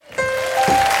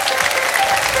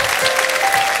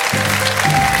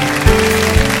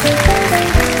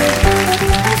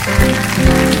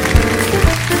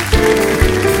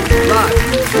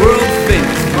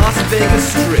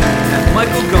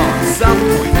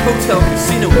hotel,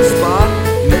 casino, and spa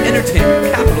in the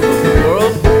entertainment capital of the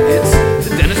world. It's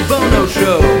the Dennis Bono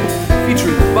Show,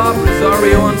 featuring the Bob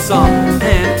Rosario Ensemble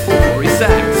and Corey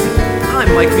Sachs. I'm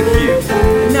Mike McHugh,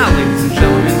 and now, ladies and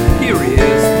gentlemen, here he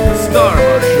is, the star of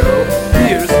our show.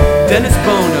 Here's Dennis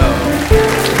Bono.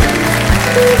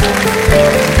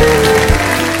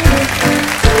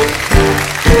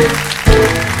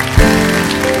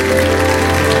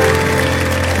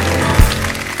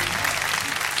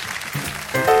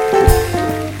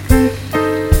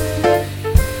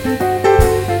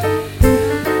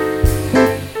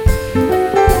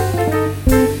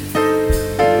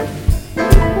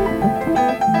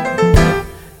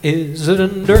 Is it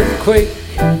an earthquake?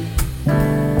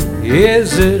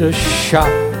 Is it a shock?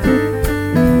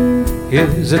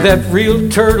 Is it that real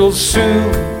turtle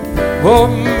soup or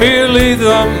merely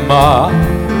the mob?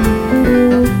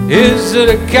 Is it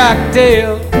a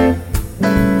cocktail,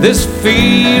 this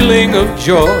feeling of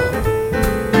joy?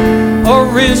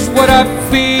 Or is what I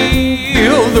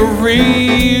feel the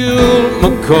real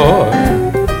McCoy?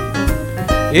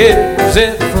 Is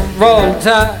it for all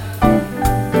time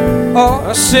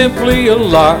or simply a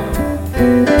lark?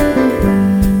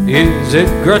 Is it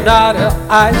Granada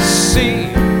I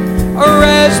see or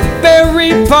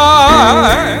Raspberry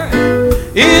Park?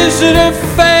 Is it a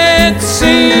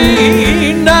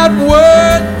fancy not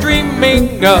worth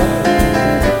dreaming of?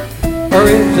 Or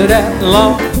is it at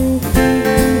long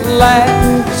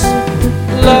last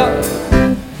love?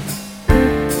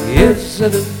 Is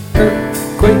it an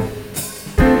earthquake?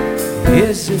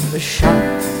 Is it a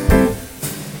shock?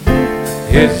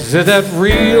 Is it that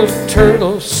real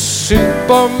turtle soup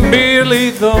or merely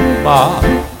the mob?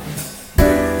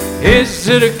 Is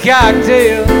it a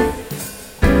cocktail,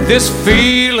 this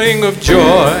feeling of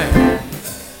joy?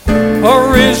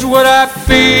 Or is what I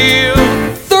feel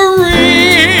the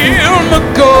real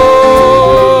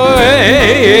McCoy?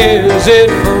 Is it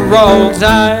for all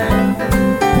time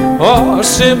or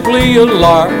simply a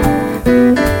lark?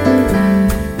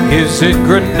 Is it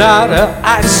Granada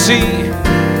I see,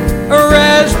 a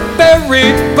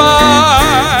Raspberry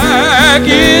Park?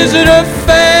 Is it a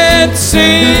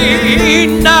fancy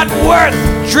not worth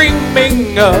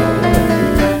dreaming of?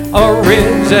 Or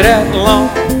is it at long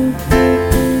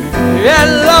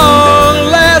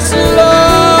last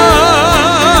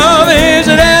love? Is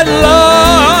it at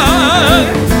long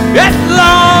last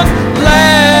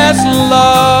love?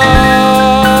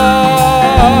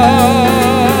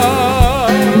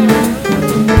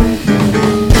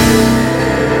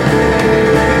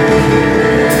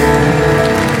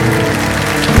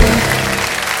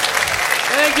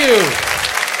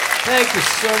 Thank you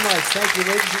so much. Thank you,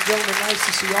 ladies and gentlemen. Nice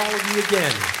to see all of you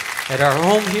again at our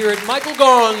home here at Michael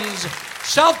Gaughan's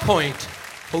South Point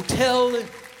Hotel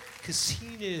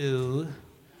Casino.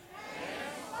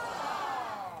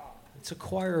 It's a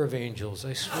choir of angels,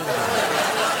 I swear.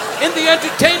 In the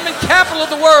entertainment capital of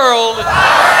the world. I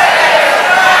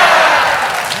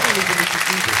don't even need to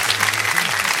do this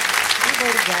anymore. We've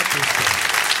already got this thing.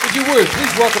 If you would,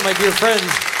 please welcome my dear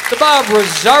friends, the Bob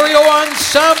Rosario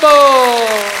Ensemble.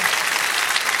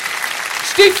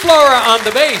 Steve Flora on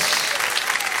the bass.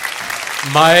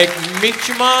 Mike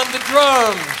Meacham on the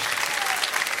drums.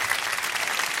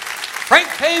 Frank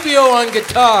Fabio on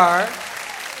guitar,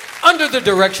 under the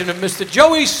direction of Mr.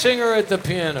 Joey Singer at the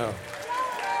piano.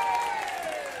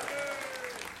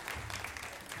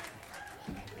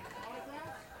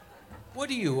 What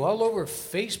are you, all over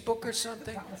Facebook or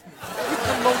something? Are you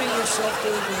promoting yourself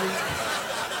during the week?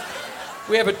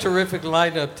 We have a terrific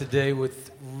lineup today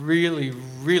with really,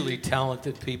 really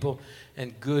talented people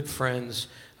and good friends.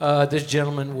 This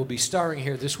gentleman will be starring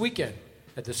here this weekend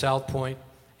at the South Point,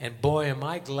 and boy, am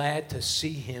I glad to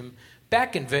see him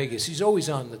back in Vegas. He's always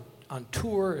on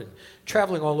tour and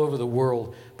traveling all over the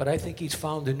world, but I think he's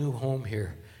found a new home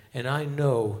here, and I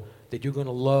know that you're going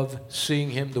to love seeing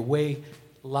him the way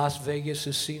Las Vegas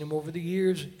has seen him over the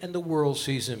years, and the world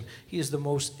sees him. He is the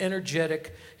most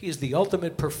energetic. He is the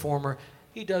ultimate performer.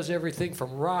 He does everything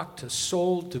from rock to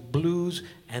soul to blues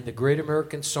and the Great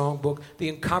American Songbook. The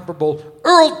incomparable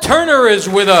Earl Turner is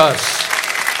with us.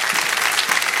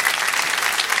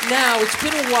 Now, it's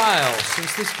been a while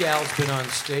since this gal's been on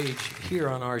stage here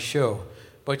on our show,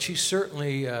 but she's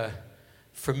certainly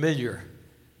familiar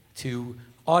to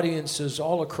audiences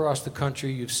all across the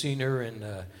country. You've seen her in,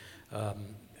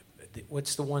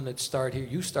 what's the one that starred here?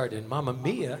 You starred in Mamma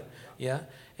Mia, yeah,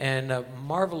 and a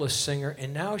marvelous singer.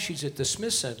 And now she's at the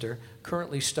Smith Center,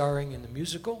 currently starring in the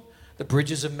musical, The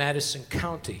Bridges of Madison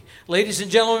County. Ladies and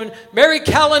gentlemen, Mary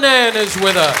Callanan is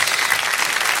with us.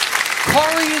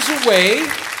 Corey is away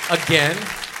again.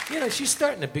 You know, she's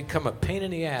starting to become a pain in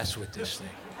the ass with this thing.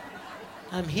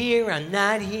 I'm here, I'm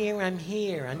not here, I'm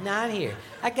here, I'm not here.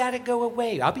 I gotta go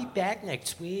away. I'll be back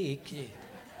next week.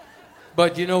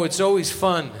 But you know, it's always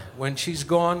fun. When she's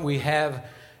gone, we have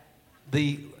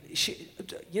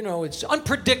it's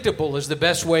unpredictable is the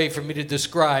best way for me to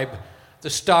describe the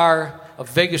star of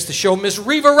Vegas the Show. Miss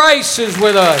Reva Rice is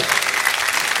with us.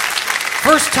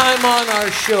 First time on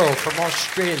our show from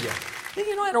Australia.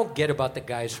 You know, I don't get about the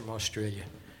guys from Australia.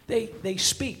 They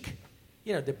speak.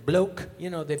 You know, the bloke,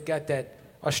 they've got that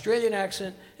Australian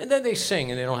accent, and then they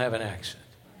sing and they don't have an accent.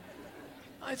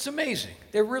 It's amazing.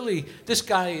 This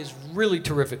guy is really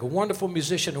terrific. A wonderful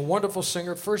musician, a wonderful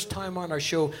singer. First time on our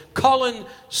show, Colin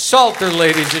Salter,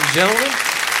 ladies and gentlemen.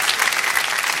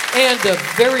 And a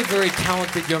very, very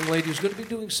talented young lady who's going to be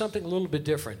doing something a little bit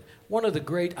different. One of the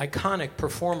great iconic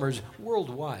performers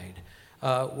worldwide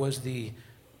was the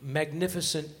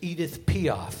magnificent Edith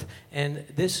Piaf. And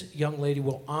this young lady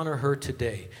will honor her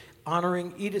today.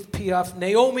 Honoring Edith Piaf,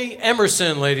 Naomi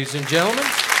Emerson, ladies and gentlemen.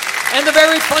 And the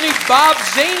very funny Bob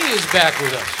Zaney is back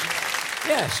with us.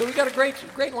 Yeah, so we got a great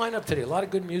lineup today. A lot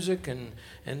of good music and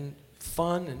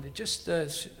fun, and it just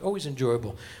it's always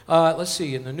enjoyable. Let's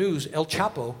see, in the news, El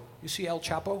Chapo. You see El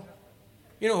Chapo?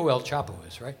 You know who El Chapo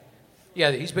is, right?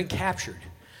 Yeah, he's been captured.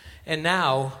 And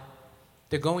now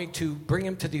they're going to bring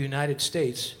him to the United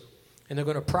States, and they're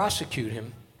going to prosecute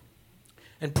him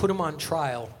and put him on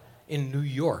trial in New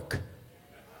York.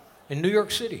 In New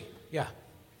York City, yeah.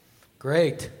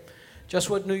 Great. Just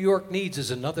what New York needs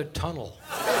is another tunnel.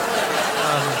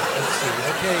 Let's see.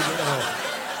 Okay,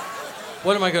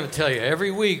 what am I going to tell you?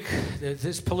 Every week,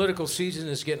 this political season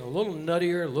is getting a little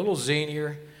nuttier, a little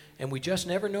zanier, and we just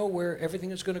never know where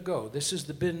everything is going to go. This has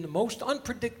been the most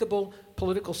unpredictable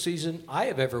political season I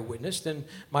have ever witnessed. And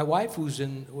my wife, who's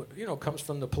comes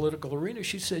from the political arena,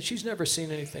 she said she's never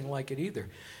seen anything like it either.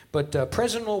 But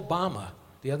President Obama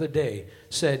the other day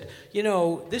said,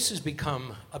 this has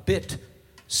become a bit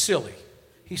silly.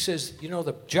 He says,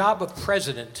 the job of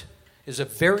president is a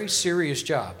very serious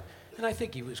job. And I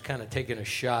think he was kind of taking a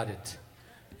shot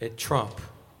at Trump.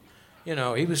 He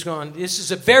was going, this is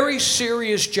a very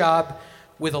serious job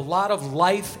with a lot of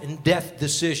life and death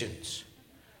decisions,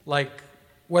 like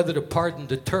whether to pardon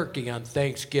the turkey on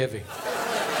Thanksgiving.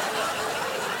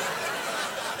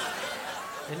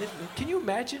 And can you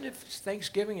imagine if it's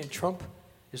Thanksgiving and Trump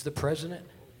is the president?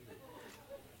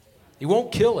 He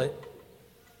won't kill it.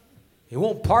 He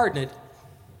won't pardon it.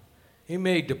 He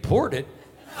may deport it.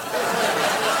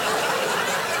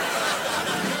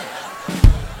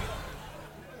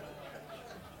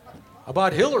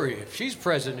 About Hillary, if she's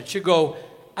president, she'd go,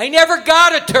 I never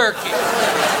got a turkey.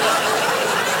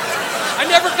 I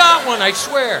never got one, I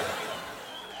swear.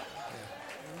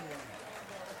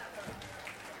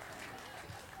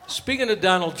 Speaking of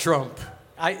Donald Trump,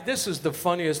 this is the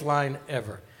funniest line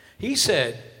ever. He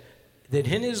said that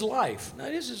in his life, now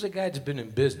this is a guy that's been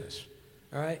in business,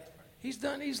 all right? He's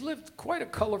lived quite a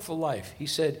colorful life. He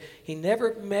said he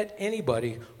never met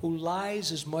anybody who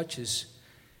lies as much as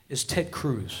Ted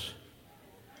Cruz.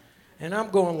 And I'm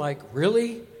going like,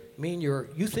 really? I mean,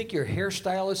 you think your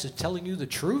hairstylist is telling you the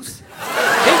truth?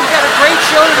 Hey, we got a great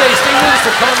show today. Stay with us.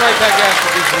 We're coming right back after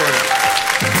this word.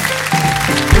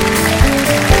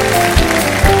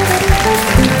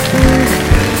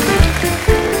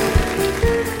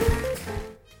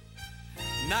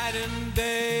 Night and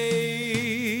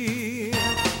day.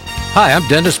 Hi, I'm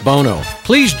Dennis Bono.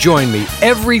 Please join me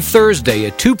every Thursday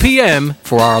at 2 p.m.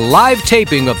 for our live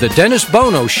taping of The Dennis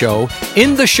Bono Show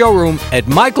in the showroom at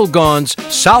Michael Gaughan's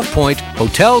South Point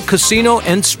Hotel, Casino,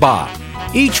 and Spa.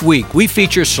 Each week, we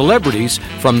feature celebrities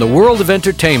from the world of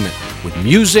entertainment with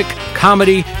music,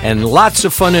 comedy, and lots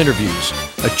of fun interviews.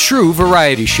 A true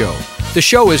variety show. The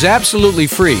show is absolutely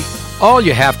free. All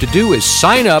you have to do is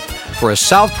sign up for a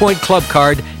South Point Club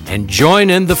card and join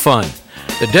in the fun.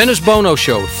 The Dennis Bono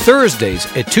Show, Thursdays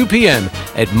at 2 p.m.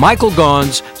 at Michael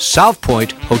Gaughan's South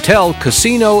Point Hotel,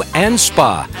 Casino, and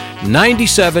Spa,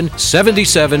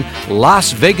 9777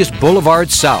 Las Vegas Boulevard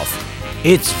South.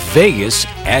 It's Vegas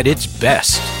at its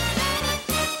best.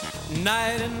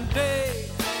 Night and day,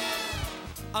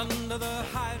 under the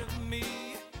height of me.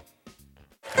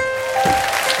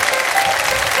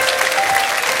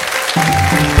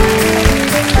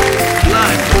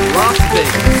 Live from Las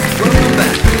Vegas, welcome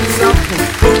back to the South Point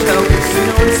Hotel,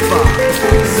 Casino, and Spa,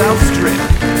 on the South Strip.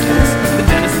 It's the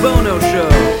Dennis Bono Show.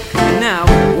 And now,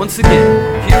 once again,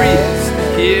 here he is.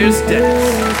 Here's Dennis.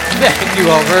 Thank you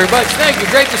all very much. Thank you.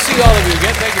 Great to see all of you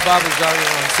again. Thank you, Bob Rosario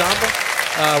Ensemble.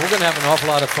 We're going to have an awful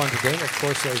lot of fun today. And of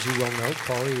course, as you well know,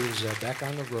 Corey is back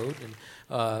on the road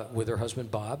and with her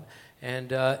husband, Bob.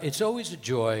 And it's always a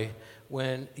joy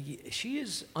she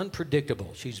is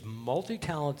unpredictable. She's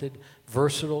multi-talented,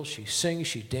 versatile. She sings,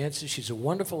 she dances. She's a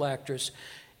wonderful actress.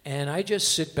 And I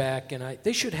just sit back, and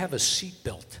they should have a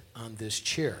seatbelt on this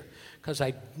chair, because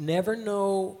I never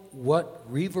know what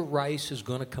Reva Rice is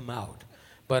going to come out.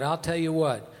 But I'll tell you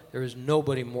what, there is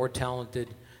nobody more talented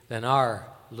than our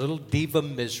little diva,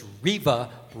 Miss Reva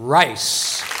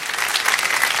Rice.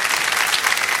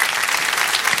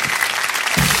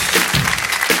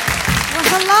 Well,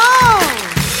 hello.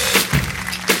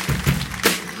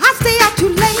 I stay out too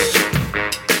late.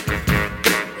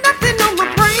 Nothing on my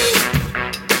brain.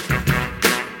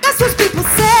 That's what people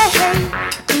say.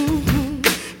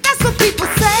 That's what people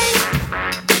say.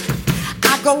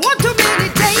 I go on too many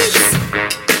dates,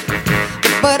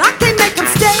 but I can't make them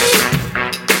stay.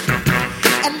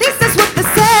 At least that's what they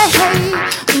say.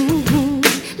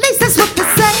 At least that's what they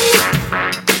say.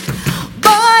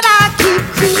 But I keep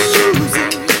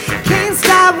cruising, can't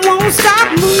stop, won't stop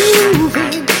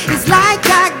moving. It's like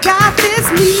I got this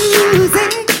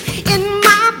music in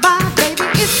my body, baby.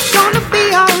 It's gonna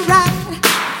be alright.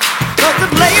 'Cause the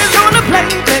player's gonna play,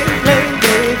 play, play,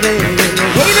 play, play. The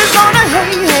haters gonna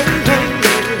hate, hate, hate,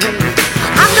 hate, hate.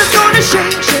 I'm just gonna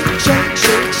shake, shake, shake,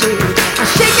 shake, shake. I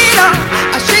shake it off,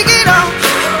 I shake it off.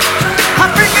 I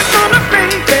think it's gonna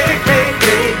fade, fade, fade,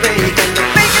 fade, fade. And the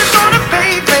fake is gonna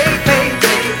fade, fade, fade,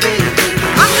 fade, fade.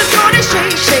 I'm just gonna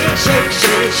shake, shake, shake,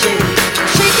 shake, shake.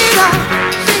 Shake it off,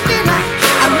 shake it off.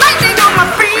 I'm lightning on my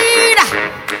feet.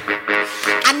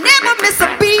 I never miss a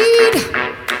beat.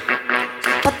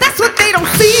 But that's what they don't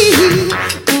see.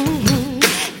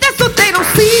 That's what they don't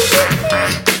see.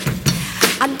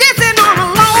 I'm dancing all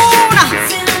alone,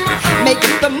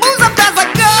 making the moves up as I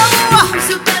go.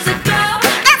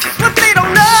 But that's what they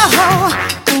don't know.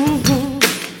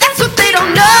 That's what they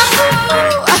don't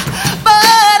know.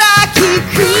 But I keep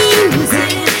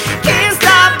cruising, can't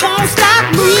stop, won't stop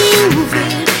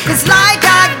moving. It's like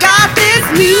I got this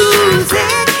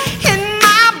music in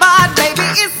my body, baby.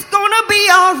 It's gonna be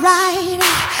alright.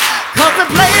 'Cause the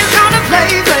player's gonna play,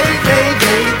 play, play,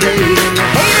 play, play. And the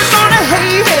haters gonna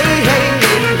hate, hate, hate,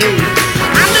 hate, hate.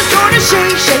 I'm just gonna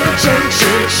shake, shake, shake,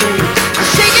 shake, shake. I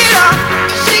shake it off,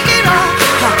 I shake it off.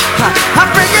 My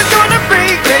break is gonna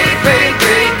break, break, break,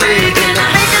 break, break. And the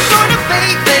fake is gonna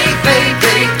fade, fade, fade,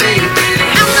 fade, fade.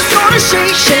 I'm just gonna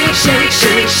shake, shake, shake,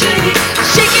 shake, shake. I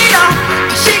shake it off,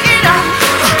 I shake it off.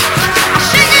 I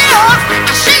shake it off,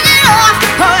 I shake it off.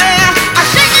 Oh yeah, I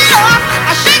shake it off,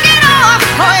 I shake it off.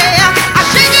 Oh yeah, I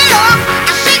shake it off,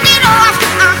 I shake it off.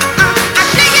 I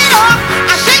shake it off,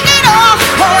 I shake it off.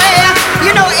 Oh yeah,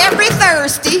 you know every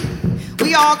Thursday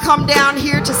we all come down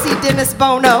here to see Dennis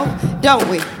Bono, don't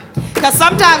we? Because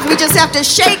sometimes we just have to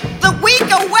shake the week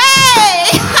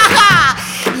away.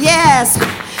 Yes.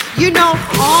 You know,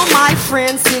 all my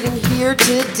friends sitting here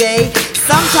today,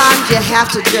 sometimes you have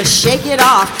to just shake it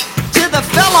off. To the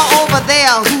fella over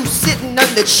there who's sitting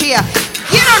on the chair,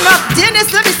 get on up,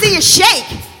 Dennis, let me see you shake.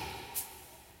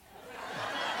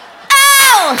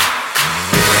 Oh!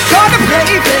 Gonna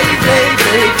play, play, play,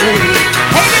 play, play.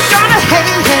 Haters gonna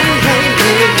hate, hate, hate,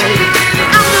 hate, hate.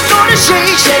 I'm just gonna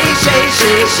shake, shake, shake,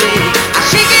 shake, shake. I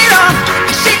shake it off,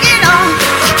 I shake it off.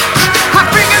 My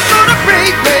finger's gonna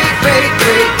break, break, break,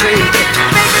 break, break.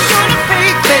 Finger's gonna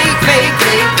fake, fake, fake,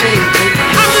 fake, fake, fake.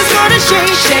 I'm just gonna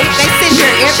shake, shake. They sit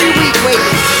here every week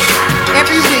waiting.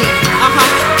 Every week,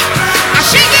 I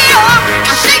shake it off,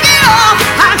 I shake it off.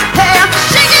 Hey, I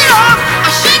shake it off, I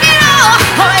shake it off.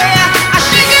 Oh yeah, I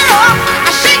shake it off,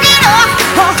 I shake it off.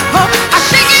 Oh, oh, I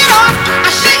shake it off, I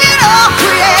shake it off.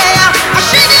 Oh yeah, I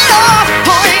shake it off.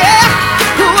 Oh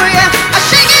yeah, oh yeah, I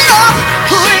shake it off.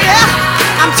 Oh yeah.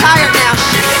 I'm tired now.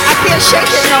 I can't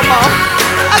shake it no more.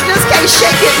 I just can't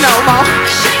shake it no more.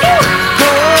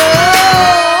 Oh.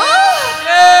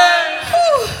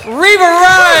 Reva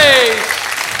Rice!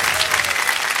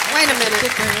 Wait a minute.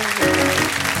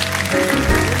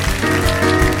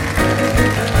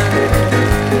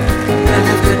 I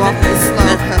have to walk this slow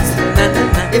because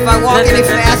if I walk any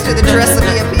faster, the dress will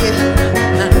be up here.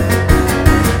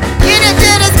 Get it,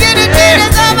 Dennis, get it,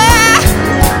 Dennis, over.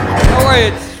 How are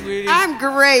you, sweetie? I'm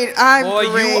great. I'm Boy,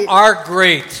 great. you are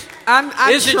great. I'm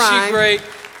Isn't trying. she great?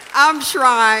 I'm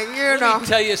trying, you know. Let me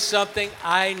tell you something.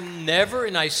 I never,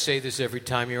 and I say this every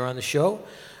time you're on the show,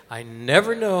 I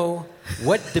never know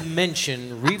what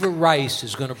dimension Reva Rice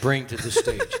is going to bring to the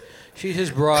stage. She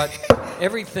has brought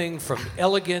everything from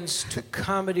elegance to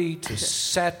comedy to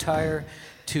satire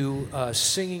to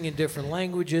singing in different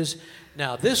languages.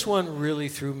 Now, this one really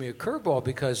threw me a curveball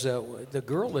because the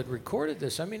girl that recorded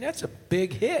this, I mean, that's a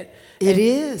big hit. It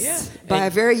is. Yeah. By a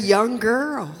very young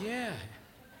girl. Yeah.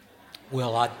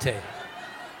 Well, I'll tell you.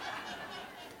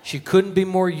 She couldn't be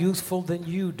more youthful than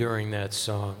you during that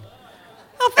song.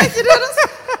 Oh, thank you, Dennis.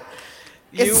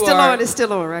 It's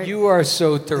still on, right? You are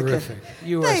so terrific. Okay.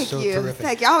 You are so terrific.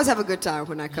 Thank you. I always have a good time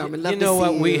when I come and love to see you. You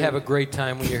know what? We have a great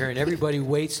time when you're here, and everybody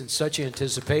waits in such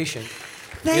anticipation.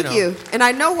 Thank you. And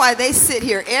I know why they sit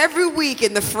here every week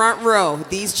in the front row.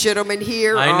 These gentlemen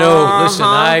here. I know. Listen,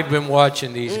 I've been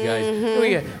watching these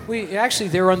guys. We actually,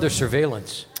 they're under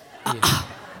surveillance.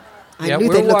 I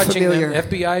knew they looked familiar. Them.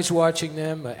 FBI's watching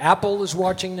them. Apple is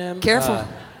watching them. Careful.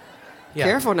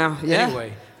 Careful now. Yeah.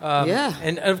 Anyway.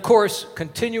 And of course,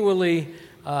 continually,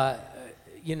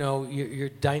 your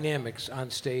dynamics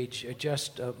on stage are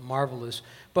just marvelous.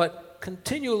 But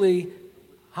continually,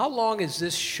 how long has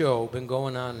this show been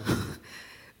going on?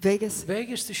 Vegas?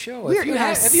 Vegas, the show.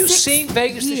 Have you seen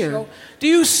Vegas, the show? Do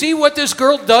you see what this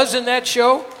girl does in that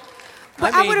show?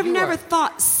 But I would have never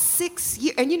thought 6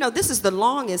 years. And, this is the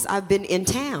longest I've been in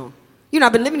town.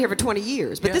 I've been living here for 20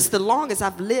 years, but this is the longest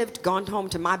I've lived, gone home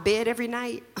to my bed every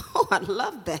night. Oh, I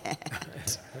love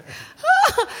that.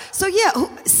 So,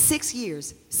 6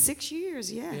 years. 6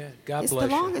 years, yeah. God bless you. It's the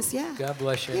longest, yeah. God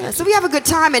bless you. Yeah, so we have a good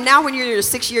time, and now when you're in your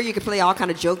 6th year, you can play all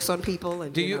kind of jokes on people.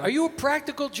 And, Are you a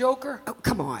practical joker? Oh,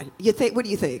 come on. What do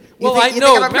you think? I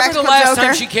know. Remember the last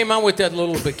time she came on with that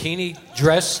little bikini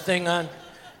dress thing on?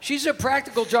 She's a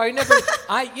practical joke.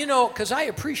 Because I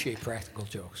appreciate practical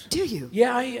jokes. Do you?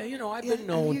 Yeah, I've been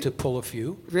known to pull a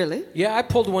few. Really? Yeah, I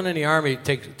pulled one in the Army.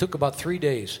 It took about 3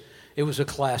 days. It was a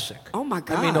classic. Oh, my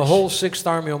gosh. I mean, the whole 6th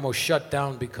Army almost shut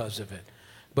down because of it.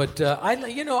 But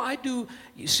I do.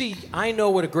 You see, I know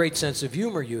what a great sense of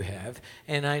humor you have,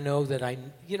 and I know that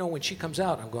when she comes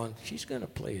out, I'm going, she's going to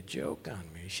play a joke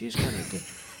on me. She's going to do,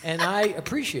 and I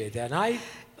appreciate that. And I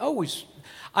always,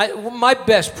 my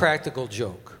best practical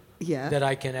joke that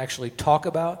I can actually talk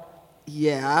about.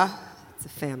 Yeah, it's a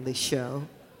family show.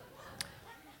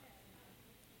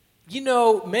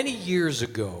 Many years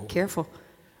ago. Careful.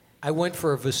 I went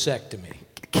for a vasectomy.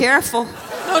 Careful.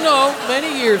 No,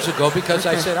 many years ago, because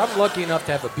I said, I'm lucky enough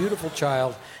to have a beautiful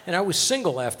child, and I was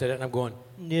single after that, and I'm going,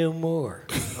 no more,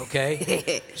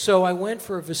 okay? So I went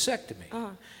for a vasectomy.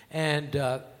 And,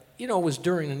 it was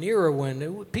during an era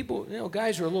when people,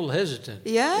 guys were a little hesitant.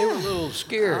 Yeah. They were a little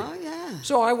scared. Oh, yeah.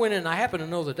 So I went in, I happened to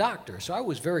know the doctor, so I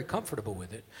was very comfortable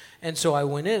with it. And so I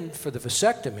went in for the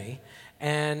vasectomy,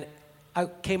 and I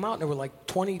came out, and there were like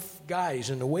 20 guys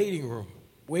in the waiting room,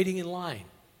 waiting in line,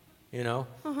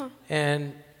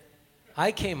 And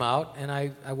I came out, and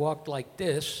I walked like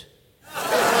this. I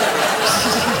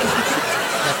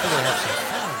thought I'd have some fun.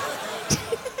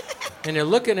 And they're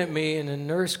looking at me, and the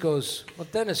nurse goes, well,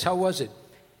 Dennis, how was it?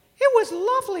 It was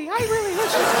lovely. I really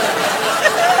was.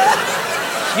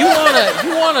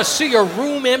 You want to see a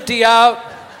room empty out?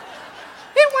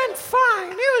 It went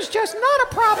fine. It was just not a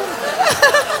problem.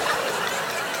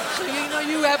 So,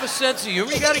 you have a sense of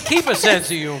humor. You got to keep a sense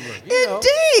of humor.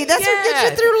 Indeed. That's what gets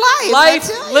you through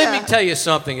life. Let me tell you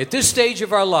something. At this stage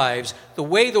of our lives, the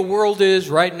way the world is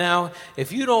right now,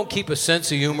 if you don't keep a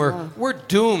sense of humor, we're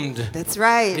doomed. That's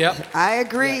right. Yep. I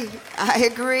agree. I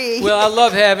agree. Well, I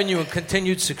love having you and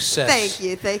continued success.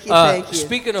 Thank you.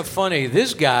 Speaking of funny,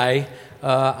 this guy,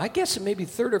 I guess it may be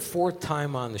 3rd or 4th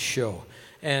time on the show.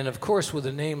 And, of course, with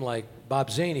a name like Bob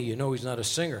Zaney, he's not a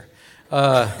singer.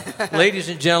 Ladies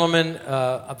and gentlemen,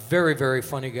 a very, very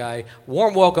funny guy.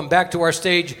 Warm welcome back to our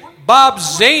stage, Bob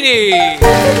Zaney.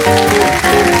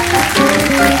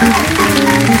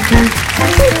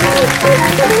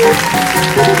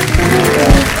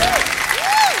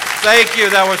 Thank you.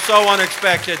 That was so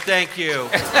unexpected. Thank you.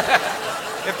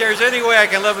 If there's any way I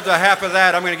can live with the half of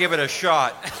that, I'm going to give it a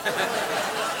shot.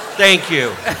 Thank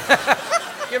you.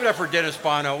 Give it up for Dennis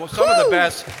Bono. Some of the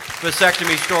best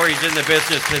vasectomy stories in the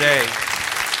business today.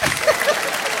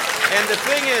 And the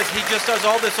thing is, he just does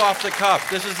all this off the cuff.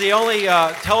 This is the only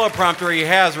teleprompter he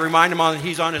has to remind him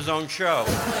he's on his own show.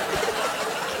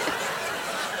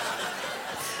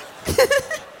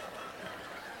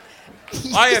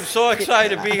 I am so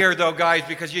excited to be here, though, guys,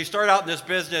 because you start out in this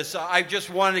business. I just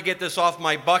wanted to get this off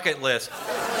my bucket list.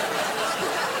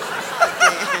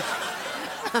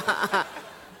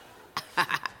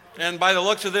 And by the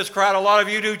looks of this crowd, a lot of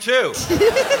you do too.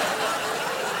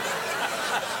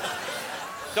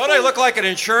 Don't I look like an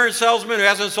insurance salesman who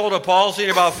hasn't sold a policy in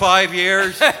about 5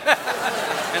 years?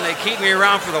 And they keep me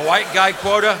around for the white guy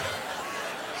quota?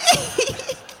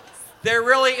 There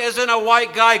really isn't a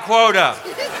white guy quota.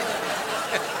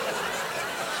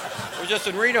 We're just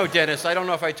in Reno, Dennis. I don't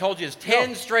know if I told you, it's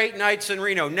 10 straight nights in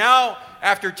Reno. Now,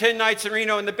 after 10 nights in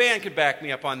Reno, and the band could back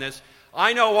me up on this,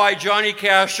 I know why Johnny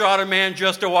Cash shot a man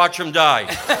just to watch him die.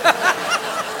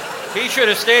 He should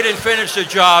have stayed and finished the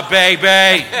job,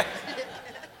 baby.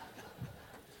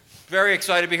 Very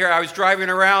excited to be here. I was driving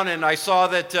around and I saw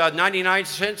that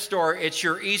 99-cent store, it's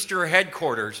your Easter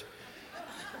headquarters.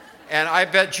 And I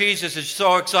bet Jesus is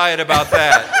so excited about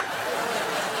that.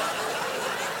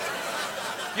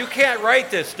 You can't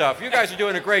write this stuff. You guys are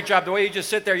doing a great job. The way you just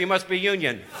sit there, you must be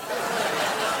union.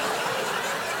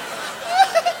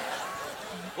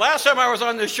 Last time I was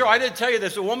on this show, I didn't tell you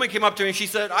this. A woman came up to me and she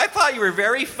said, I thought you were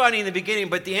very funny in the beginning,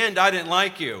 but at the end, I didn't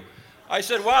like you. I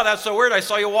said, wow, that's so weird. I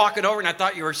saw you walking over and I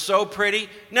thought you were so pretty.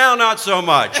 Now, not so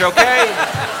much, okay?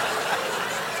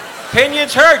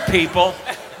 Opinions hurt, people.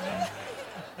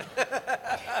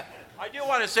 I do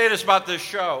want to say this about this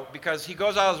show because he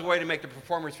goes out of his way to make the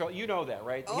performers feel. You know that,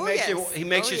 right? Oh, He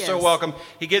makes you so welcome.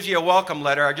 He gives you a welcome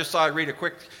letter. I just thought I'd read a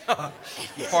quick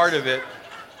part of it.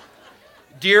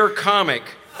 Dear comic.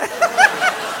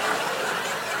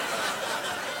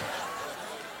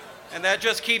 And that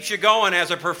just keeps you going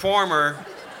as a performer,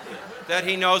 that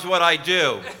he knows what I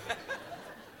do.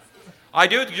 I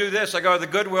do this. I go to the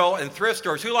Goodwill and thrift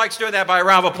stores. Who likes doing that by a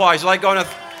round of applause? You like going to...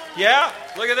 Yeah?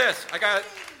 Look at this. I got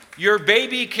Your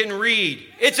Baby Can Read.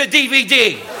 It's a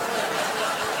DVD.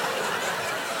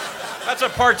 That's a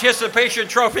participation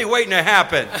trophy waiting to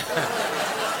happen. This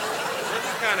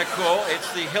is kind of cool.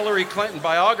 It's the Hillary Clinton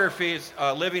biography,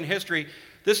 Living History.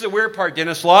 This is the weird part,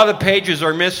 Dennis. A lot of the pages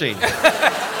are missing.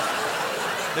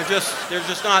 They're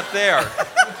just not there.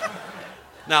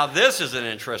 Now, this is an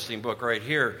interesting book right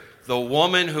here. The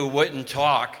Woman Who Wouldn't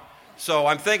Talk. So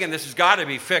I'm thinking this has got to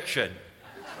be fiction.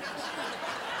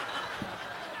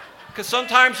 Because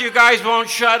sometimes you guys won't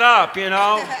shut up, you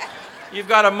know? You've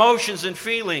got emotions and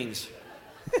feelings.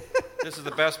 This is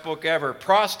the best book ever.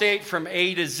 Prostate from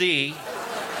A to Z.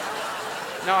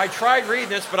 Now, I tried reading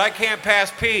this, but I can't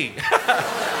pass P.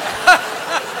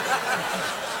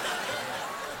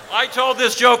 I told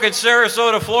this joke in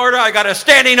Sarasota, Florida. I got a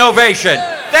standing ovation.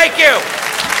 Thank you.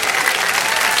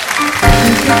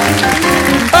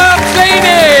 Bob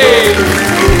Zaney!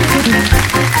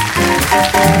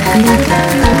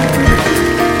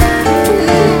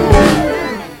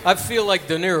 I feel like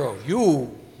De Niro.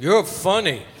 You're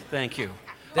funny. Thank you.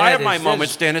 That I have my is-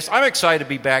 moments, Dennis. I'm excited to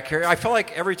be back here. I feel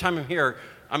like every time I'm here,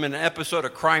 I'm in an episode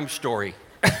of Crime Story.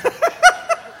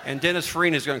 And Dennis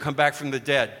Farina is going to come back from the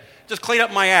dead. Just clean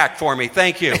up my act for me.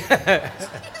 Thank you.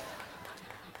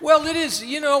 Well, it is,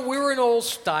 we're an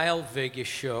old-style Vegas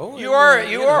show. You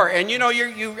are. And,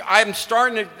 I'm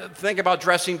starting to think about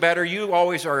dressing better. You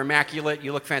always are immaculate.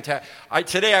 You look fantastic.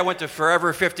 Today I went to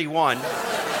Forever 51.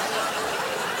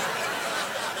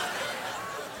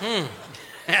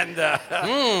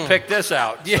 And picked this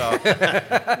out. So.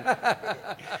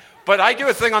 But I do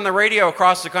a thing on the radio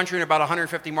across the country in about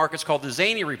 150 markets called the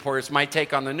Zaney Report. It's my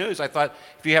take on the news. I thought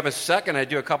if you have a second, I'd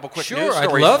do a couple quick news stories for you.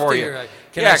 Sure, I'd love to hear it.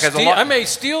 I may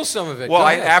steal some of it. Well,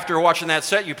 after watching that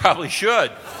set, you probably should.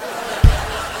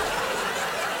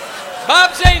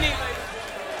 Bob Zaney.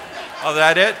 Oh,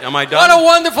 that it? Am I done? What a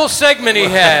wonderful segment he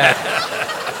had.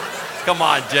 Come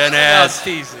on, Dennis. That's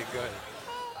teasing. Good.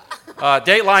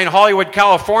 Dateline, Hollywood,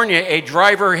 California. A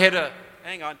driver hit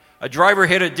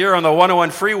a deer on the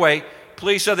 101 freeway.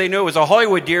 Police said they knew it was a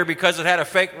Hollywood deer because it had a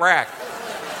fake rack.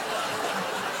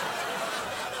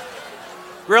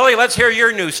 Really? Let's hear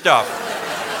your new stuff.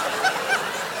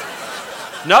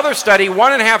 Another study,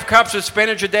 1.5 cups of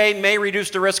spinach a day may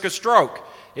reduce the risk of stroke.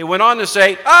 It went on to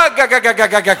say, How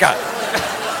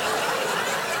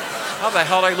the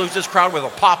hell did I lose this crowd with a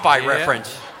Popeye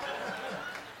reference?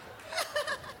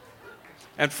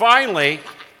 And finally,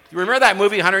 you remember that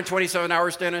movie, 127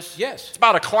 Hours, Dennis? Yes. It's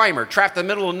about a climber trapped in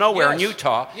the middle of nowhere in Yes.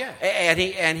 Utah. Yeah.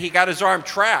 And he got his arm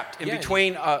trapped in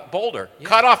between a boulder. Yeah.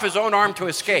 Cut off his own arm to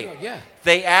escape. Sure, yeah.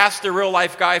 They asked the real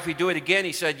life guy if he'd do it again.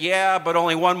 He said, yeah, but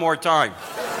only one more time.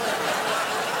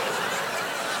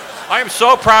 I am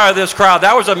so proud of this crowd.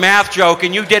 That was a math joke,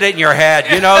 and you did it in your head.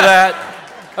 You know that?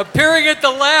 Appearing at the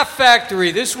Laugh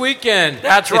Factory this weekend.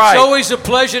 That's right. It's always a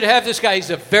pleasure to have this guy. He's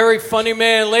a very funny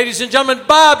man. Ladies and gentlemen,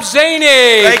 Bob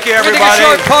Zaney. Thank you, everybody.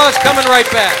 We're going to take a short pause, coming right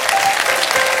back.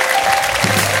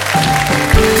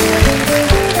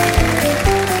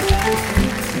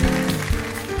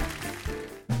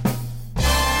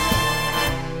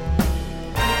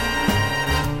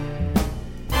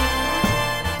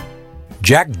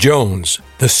 Jack Jones,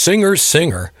 the singer's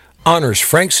singer, honors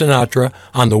Frank Sinatra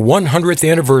on the 100th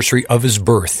anniversary of his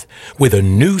birth with a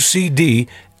new CD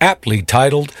aptly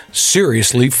titled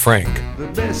Seriously Frank. The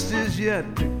best is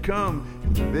yet to come,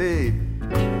 babe.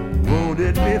 Won't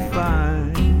it be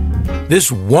fine?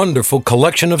 This wonderful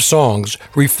collection of songs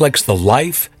reflects the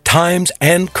life,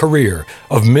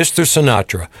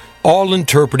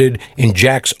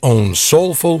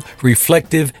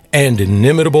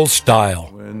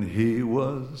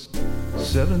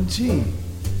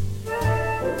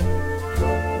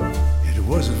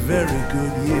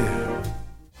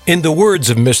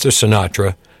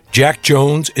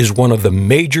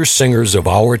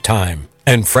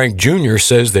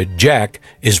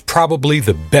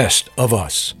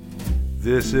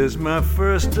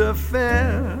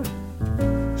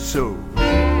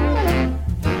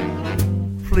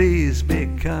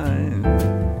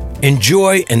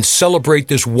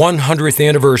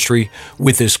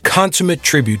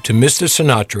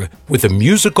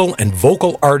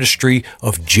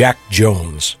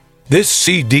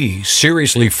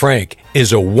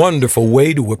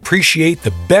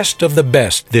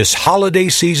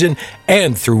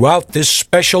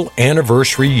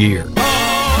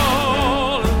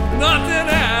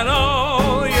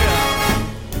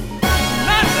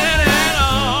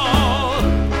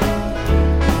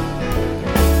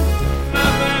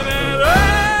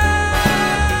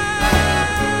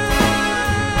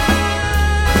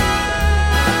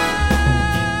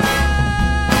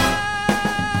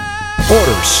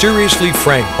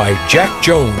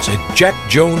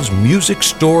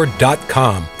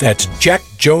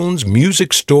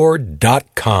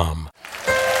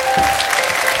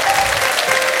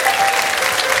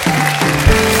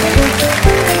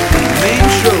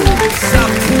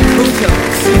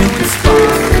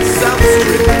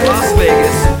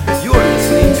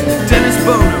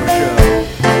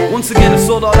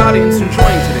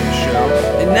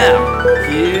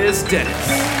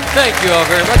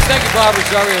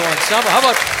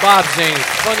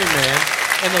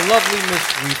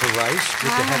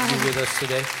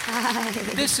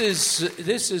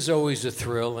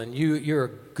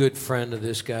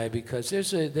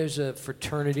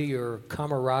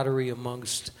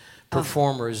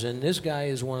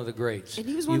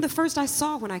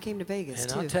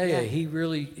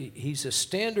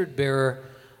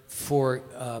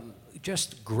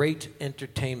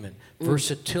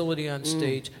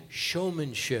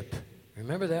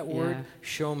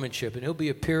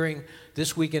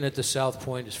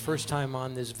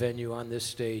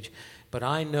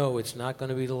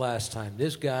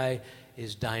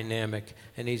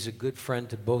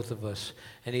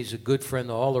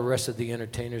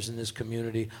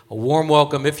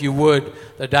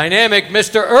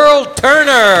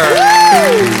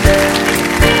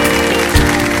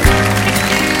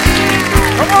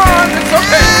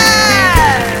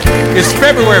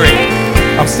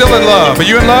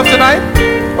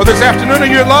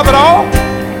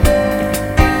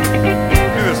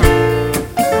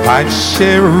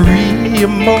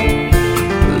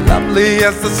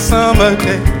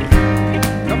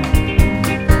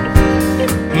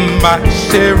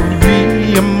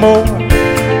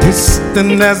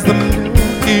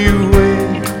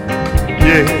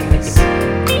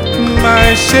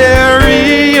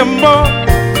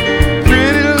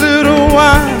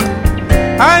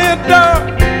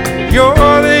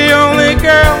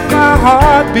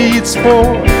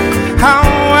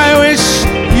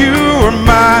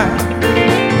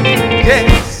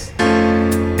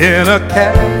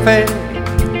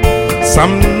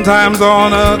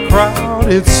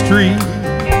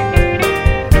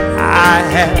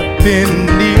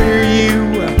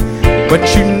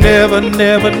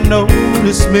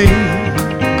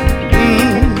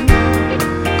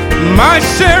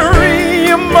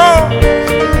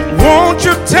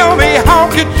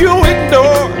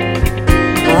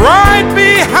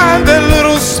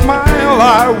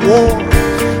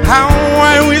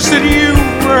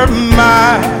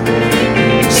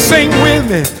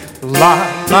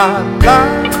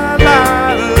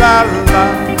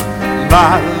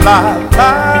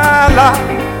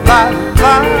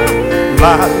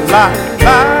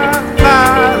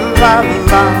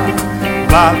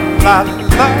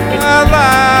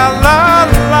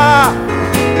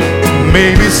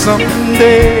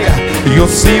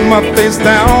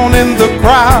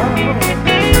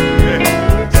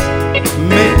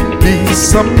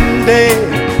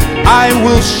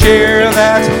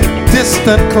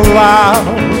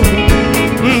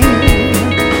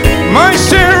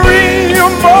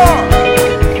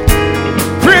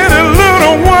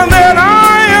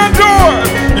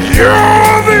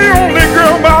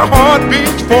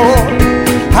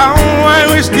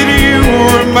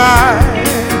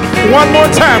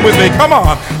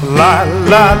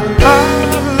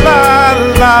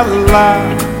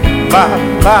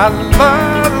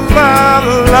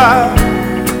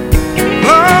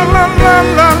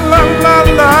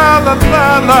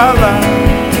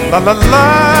 La la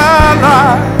la la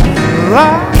la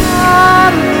la.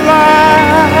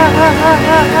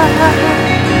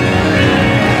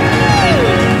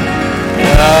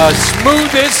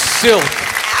 Smooth as silk.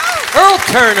 Earl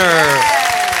Turner.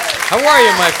 How are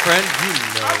you, my friend? You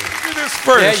know. Do this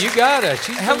first. Yeah, you got it.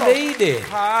 She's Hello. a lady.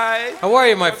 Hi. How are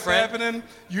you, my What's friend? happening?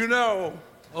 You know,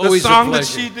 Always the a song that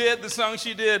pleasure.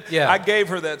 she did, Yeah. I gave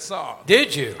her that song.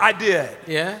 Did you? I did.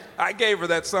 Yeah? I gave her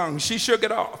that song. She shook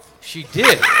it off. She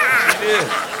did. She did.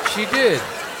 She did.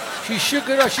 She shook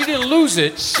it off. She didn't lose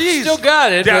it. She She's- still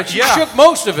got it, but she Yeah. shook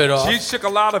most of it off. She shook a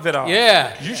lot of it off.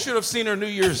 Yeah. You should have seen her New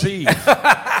Year's Eve.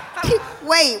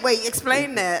 Wait,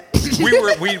 explain that.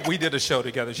 we did a show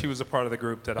together. She was a part of the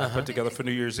group that I put together for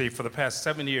New Year's Eve. For the past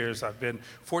 7 years, I've been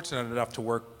fortunate enough to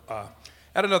work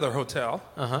at another hotel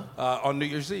on New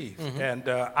Year's Eve. And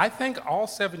I think all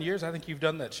 7 years, I think you've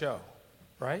done that show,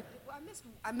 right?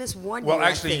 I missed one Well, year, I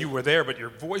actually, think. you were there, but your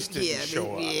voice didn't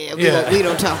show up. Yeah, we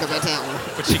don't talk about that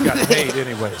one. But she got paid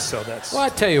anyway, so that's... Well, I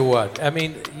tell you what. I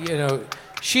mean, you know,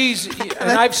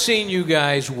 and I've seen you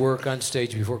guys work on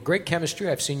stage before. Great chemistry.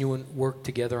 I've seen you work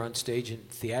together on stage in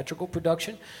theatrical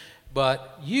production.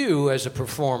 But you, as a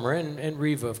performer, and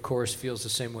Reva, of course, feels the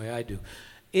same way I do.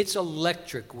 It's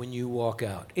electric when you walk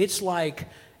out. It's like,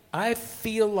 I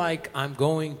feel like I'm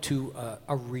going to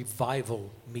a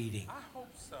revival meeting.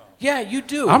 Yeah, you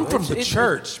do. I'm from the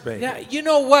church, baby. Yeah, you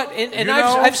know what? And You know?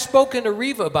 I've spoken to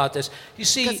Reva about this. You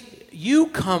see, you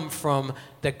come from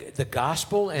the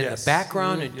gospel and Yes. the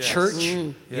background and Yes. church,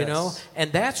 Yes. you know,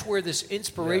 and that's where this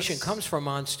inspiration comes from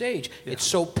on stage. Yeah. It's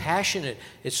so passionate.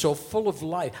 It's so full of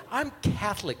life. I'm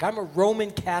Catholic. I'm a Roman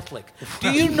Catholic.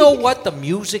 Do you know what the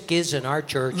music is in our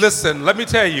church? Listen, let me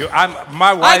tell you,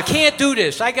 my I wife... can't do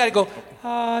this. I got to go.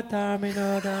 Ah,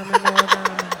 Domino, Domino,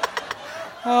 Domino.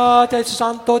 Oh, del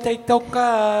santo te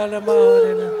tocca la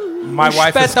mano. My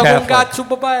wife is Aspetta un Catholic. gatto,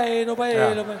 babae, babae,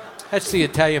 Yeah. babae. That's the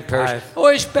Italian parish. I- Oh,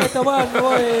 aspetta,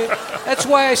 babae. That's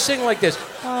why I sing like this.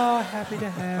 Oh, happy to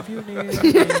have you near me.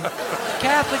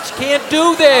 Catholics can't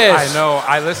do this. I know.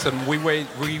 Listen.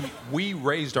 We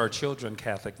raised our children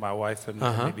Catholic, my wife and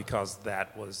me, because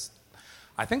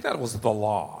I think that was the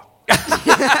law.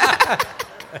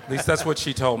 At least that's what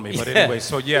she told me. But anyway,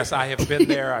 so yes, I have been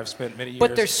there. I've spent many years.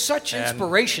 But there's such and-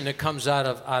 inspiration that comes out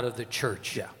of the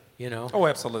church. Yeah. You know. Oh,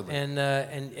 absolutely.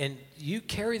 And you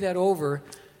carry that over.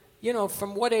 You know,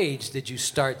 from what age did you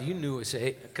start? You knew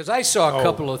it, because I saw a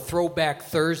couple of Throwback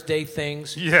Thursday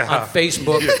things on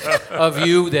Facebook of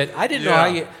you that I didn't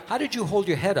know how did you hold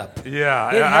your head up? Yeah,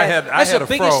 I had that's the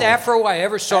biggest afro I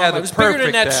ever saw. It was bigger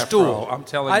than that afro. stool. I'm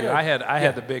telling you, I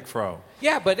had the big fro.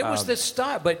 Yeah, but it was the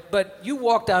style. But you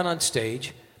walked out on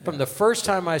stage from the first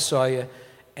time I saw you,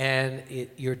 and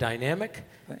you're dynamic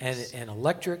and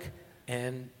electric,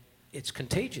 and it's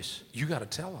contagious. You got to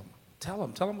tell them. Tell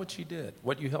them what you did,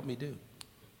 what you helped me do.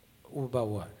 About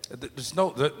what? There's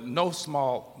no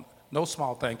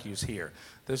small thank yous here.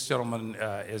 This gentleman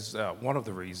is one of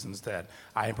the reasons that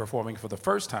I am performing for the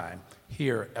first time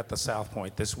here at the South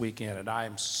Point this weekend, and I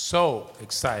am so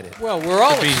excited. Well, we're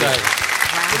all to be excited.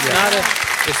 here.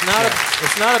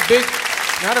 It's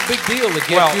not a big deal to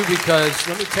get you, because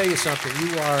let me tell you something.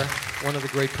 You are one of the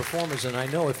great performers, and I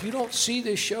know if you don't see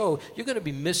this show, you're going to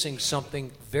be missing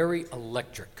something very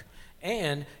electric.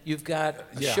 And you've got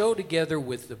a show together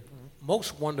with the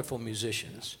most wonderful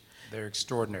musicians. They're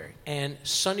extraordinary. And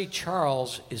Sonny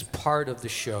Charles is part of the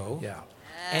show. Yeah.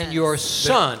 And your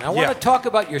son. I want to talk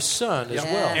about your son as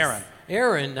well.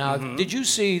 Aaron, now, did you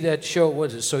see that show? What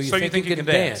is it? So You Think You Can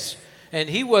Dance? And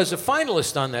he was a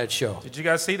finalist on that show. Did you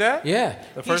guys see that? Yeah.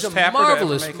 The first He's a tapper to ever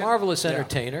marvelous, make it? marvelous Yeah.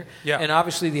 entertainer. Yeah. And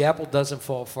obviously the apple doesn't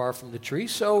fall far from the tree.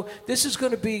 So this is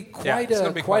going to be quite it's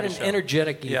gonna be quite a an show.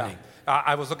 energetic evening.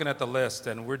 I was looking at the list,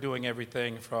 and we're doing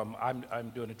everything from, I'm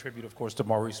doing a tribute, of course, to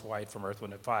Maurice White from Earth,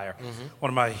 Wind & Fire. One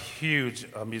of my huge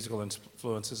musical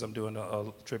influences. I'm doing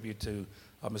a tribute to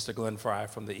Mr. Glenn Frey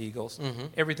from the Eagles.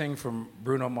 Everything from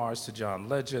Bruno Mars to John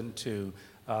Legend to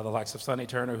the likes of Sonny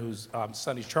Turner,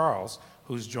 Sonny Charles,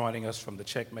 who's joining us from the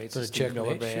Checkmates, the Steve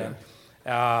Miller Band.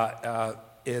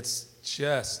 It's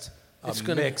just a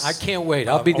mix. I can't wait.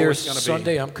 I'll be there it's gonna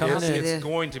Sunday. I'm coming in. It's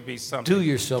going to be something. Do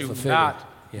yourself a favor. Do not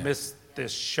miss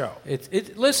this show.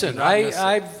 Listen,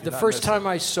 the first time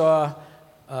I saw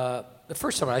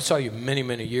you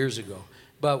many years ago.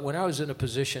 But when I was in a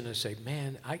position to say,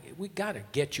 man, we got to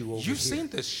get you over here. You've seen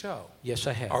this show. Yes,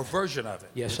 I have. Our version of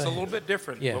it. Yes, it's I a have. little bit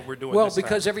different Yeah. what we're doing Well, this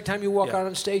because time. every time you walk Yeah. out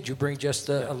on stage, you bring just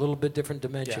a little bit different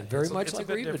dimension. Yeah, Very it's a- much it's a like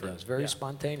bit Reba different. does. Very Yeah.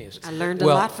 spontaneous. I learned a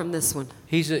Well, lot from this one.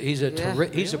 He's a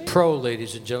pro,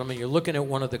 ladies and gentlemen. You're looking at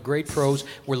one of the great pros.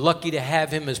 We're lucky to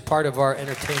have him as part of our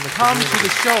entertainment Come to community.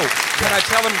 the show. Can I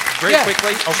tell him very Yeah,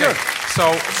 quickly? sure. Okay.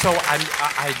 So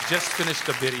I just finished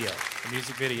a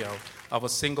music video of a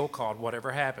single called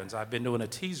Whatever Happens. I've been doing a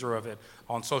teaser of it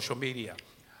on social media.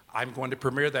 I'm going to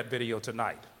premiere that video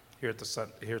tonight here at the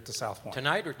South Point.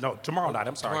 Tonight or no, tomorrow night.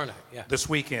 I'm sorry. Tomorrow night, yeah. This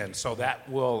weekend. So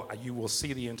you will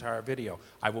see the entire video.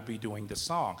 I will be doing the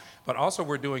song, but also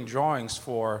we're doing drawings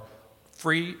for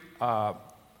free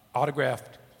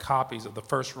autographed copies of the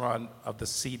first run of the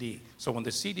CD. So when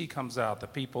the CD comes out, the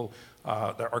people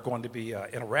that are going to be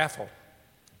in a raffle,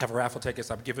 have raffle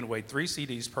tickets. I'm giving away 3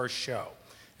 CDs per show.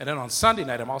 And then on Sunday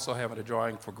night, I'm also having a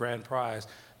drawing for grand prize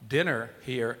dinner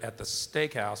here at the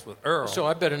steakhouse with Earl. So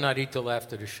I better not eat till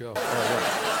after the show. The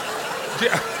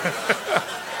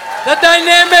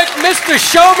dynamic Mr.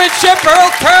 Showmanship,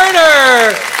 Earl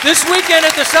Turner. This weekend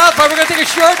at the South Point, we're going to take a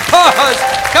short pause.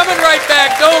 Coming right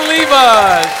back. Don't leave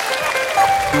us.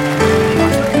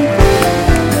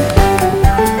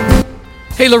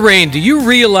 Hey, Lorraine, do you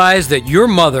realize that your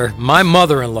mother, my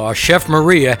mother-in-law, Chef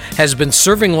Maria, has been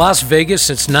serving Las Vegas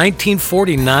since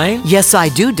 1949? Yes, I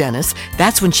do, Dennis.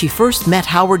 That's when she first met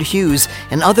Howard Hughes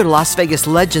and other Las Vegas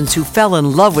legends who fell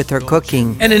in love with her cooking.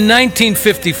 And in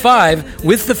 1955,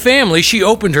 with the family, she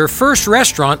opened her first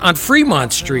restaurant on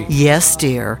Fremont Street. Yes,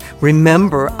 dear.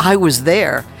 Remember, I was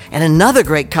there. And another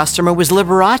great customer was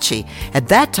Liberace. At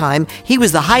that time, he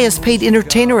was the highest paid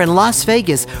entertainer in Las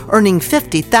Vegas, earning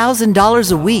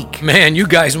 $50,000 a week. Man, you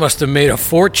guys must have made a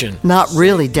fortune. Not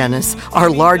really, Dennis. Our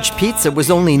large pizza was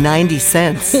only 90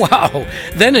 cents. Wow.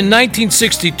 Then in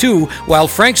 1962, while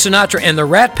Frank Sinatra and the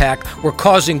Rat Pack were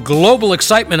causing global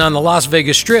excitement on the Las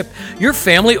Vegas Strip, your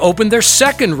family opened their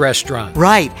second restaurant.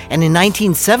 Right. And in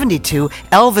 1972,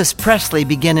 Elvis Presley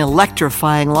began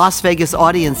electrifying Las Vegas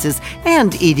audiences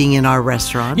and eating in our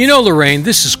restaurants. You know, Lorraine,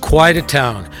 this is quite a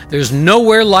town. There's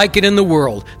nowhere like it in the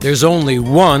world. There's only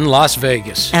one Las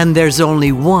Vegas. And there's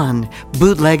only one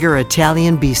Bootlegger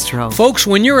Italian Bistro. Folks,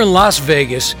 when you're in Las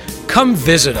Vegas, come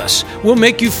visit us. We'll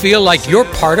make you feel like you're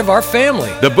part of our family.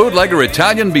 The Bootlegger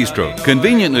Italian Bistro,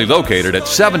 conveniently located at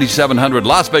 7700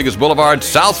 Las Vegas Boulevard,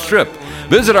 South Strip.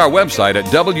 Visit our website at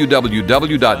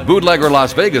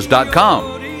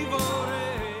www.bootleggerlasvegas.com.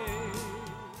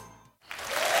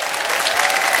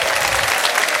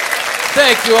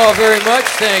 Thank you all very much.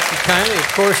 Thank you kindly. Of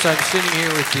course, I'm sitting here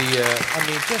with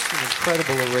just an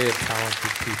incredible array of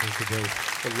talented people today.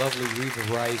 The lovely Reva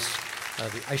Rice,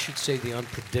 I should say the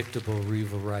unpredictable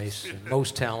Reva Rice,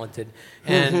 most talented,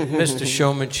 and Mr.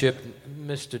 Showmanship,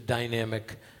 Mr.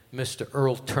 Dynamic, Mr.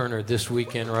 Earl Turner this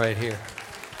weekend right here.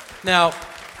 Now,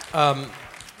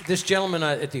 this gentleman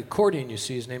at the accordion, you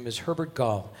see, his name is Herbert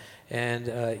Gall, and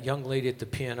a young lady at the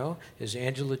piano is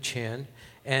Angela Chan.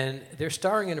 And they're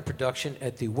starring in a production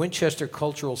at the Winchester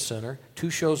Cultural Center.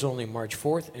 2 shows only, March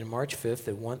 4th and March 5th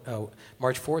at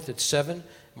March 4th at 7,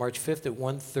 March 5th at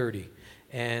 1:30.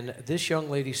 And this young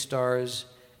lady stars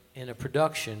in a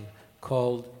production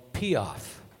called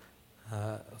Piaf.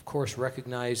 Of course,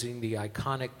 recognizing the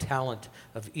iconic talent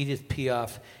of Edith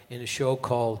Piaf in a show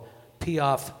called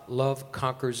Piaf, Love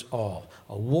Conquers All.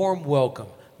 A warm welcome.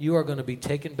 You are going to be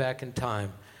taken back in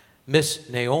time. Miss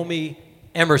Naomi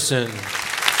Emerson.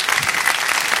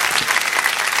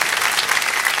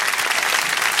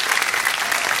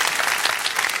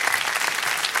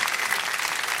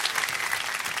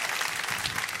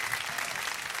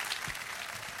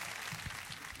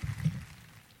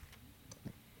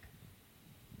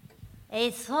 A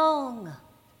song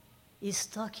is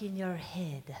stuck in your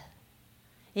head,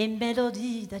 a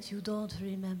melody that you don't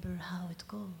remember how it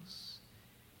goes.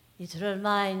 It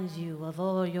reminds you of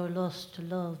all your lost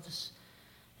loves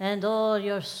and all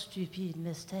your stupid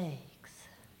mistakes.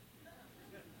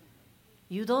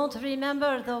 You don't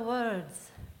remember the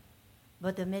words,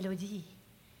 but the melody.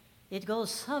 It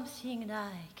goes something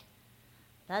like,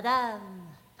 padam,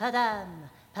 padam,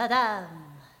 padam.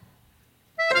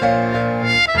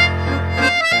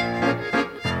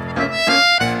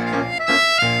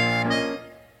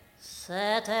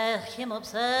 Cet air qui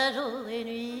m'obsède jour et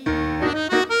nuit,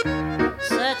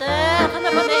 cet air ne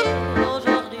peut m'aider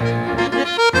aujourd'hui.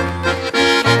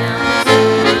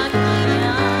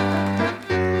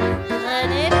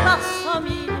 Traîné par 100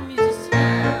 000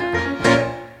 musiciens,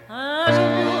 un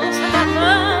jour cette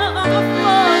affaire entre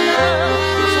folle,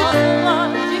 sans foi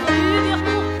j'ai pu dire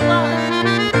pourquoi,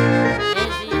 mais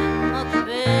il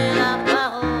m'occupait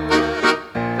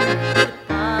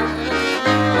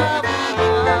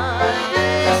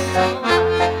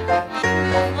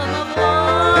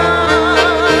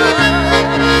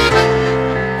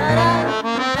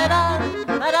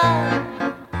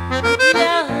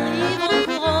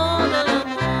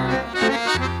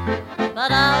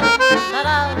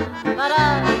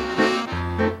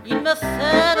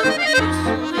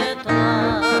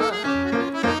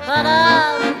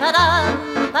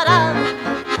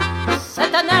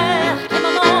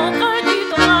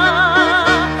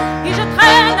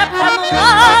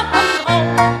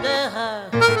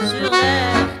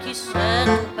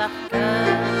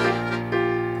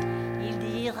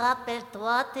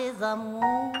Rappelle-toi tes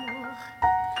amours.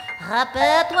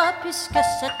 Rappelle-toi puisque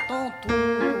c'est ton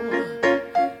tour.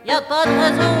 Y a pas de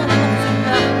raison pour que tu ne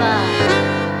pleures pas.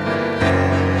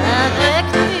 Avec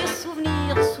tes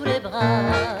souvenirs sous les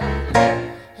bras.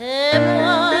 Et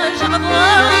moi je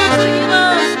revois ce qui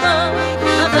reste.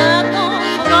 Avec ton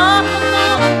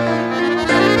comportement.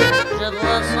 Je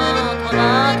vois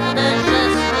s'entrebattre des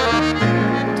gestes.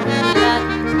 Toute la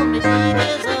comédie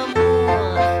des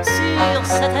amours sur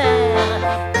cette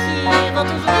terre qui va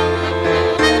toujours.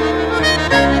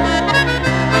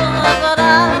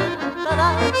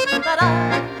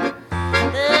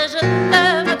 Et je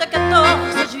t'aime le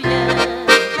 14 juillet.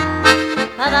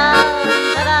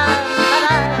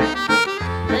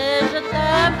 Et je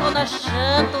t'aime qu'on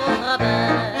achète au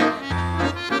rabais.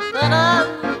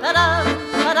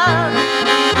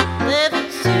 Des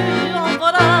vêtus en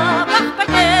voilà par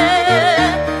paquet.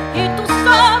 Et tout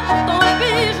ça pour ton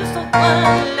épée juste au coin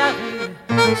de la rue.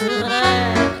 Sur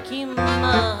l'air qui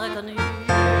m'a reconnu.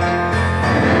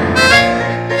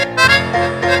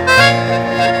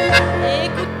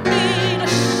 Écoutez le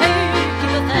chahut qui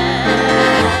me fait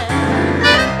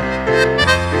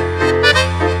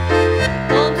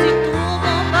comme si tout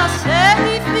mon passé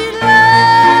défilait.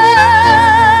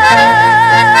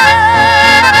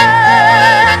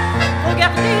 Faut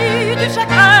garder du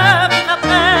chagrin pour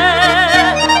après.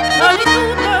 Donner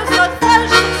toute solfège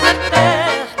sur cette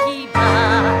terre qui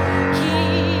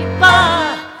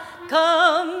bat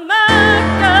comme un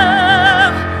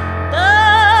cœur de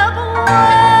bois.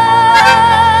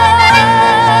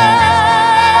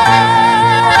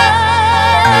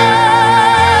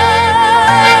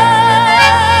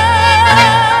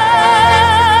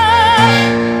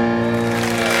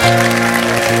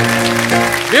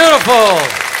 Beautiful.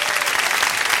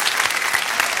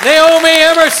 Naomi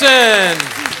Emerson.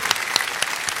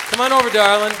 Come on over,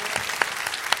 darling.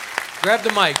 Grab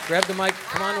the mic.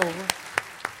 Come on over.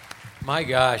 My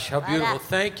gosh, how beautiful.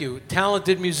 Thank you.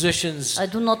 Talented musicians. I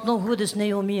do not know who this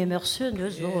Naomi Emerson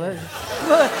is.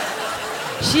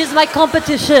 She's my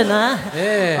competition, hein?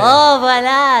 Yeah. Oh,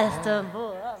 voilà, c'est un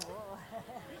beau.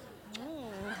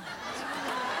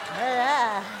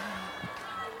 Voilà.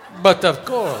 But of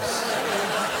course,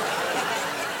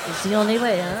 It's the only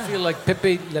way, I hein? feel like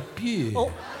Pepe Le Pew.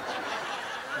 Oh.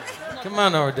 Come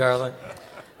on over, darling.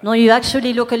 No, you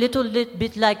actually look a little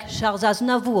bit like Charles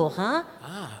Aznavour, huh?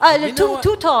 you know what?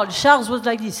 Too tall. Charles was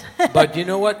like this. But you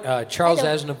know what? Charles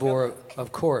Hello. Aznavour,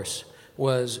 of course,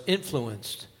 was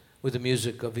influenced with the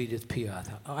music of Edith Piaf.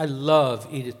 I love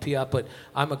Edith Piaf, but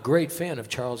I'm a great fan of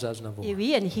Charles Aznavour.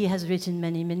 Oui, and he has written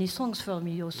many, many songs for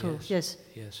me also. Yes.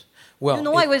 Yes. Well, You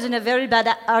know, I was in a very bad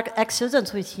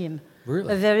accident with him.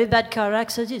 Really? A very bad car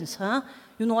accident, huh?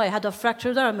 You know, I had a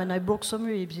fractured arm and I broke some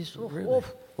ribs. Oh, Really? oh.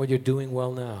 Well, you're doing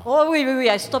well now. Oh, oui,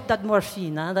 I stopped that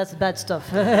morphine, huh? That's bad stuff.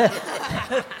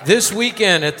 This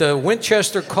weekend at the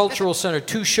Winchester Cultural Center,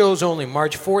 2 shows only,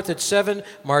 March 4th at 7,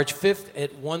 March 5th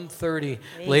at 1:30.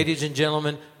 Ladies and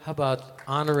gentlemen, how about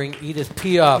honoring Edith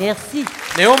Piaf? Merci.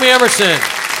 Naomi Emerson.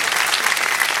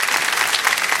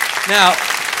 Now,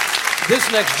 this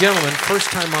next gentleman, first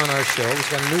time on our show, he's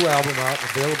got a new album out,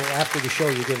 available after the show.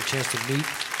 You get a chance to meet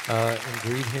and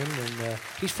greet him. And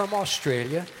he's from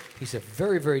Australia. He's a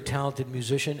very, very talented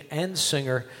musician and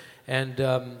singer. And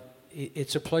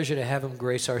it's a pleasure to have him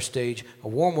grace our stage. A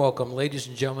warm welcome, ladies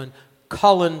and gentlemen,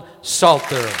 Colin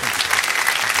Salter.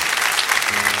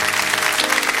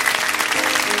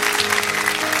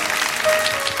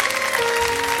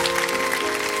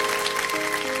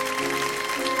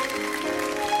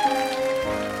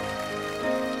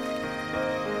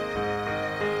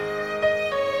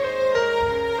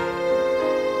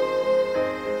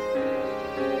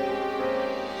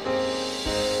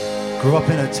 Grew up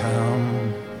in a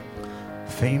town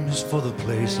famous for the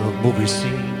place of movie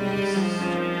scenes.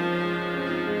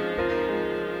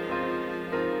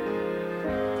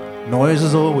 Noise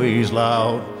is always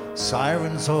loud,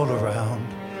 sirens all around,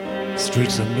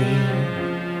 streets are mean.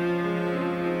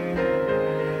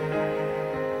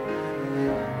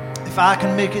 If I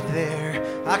can make it there,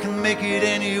 I can make it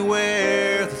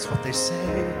anywhere, that's what they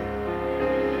say.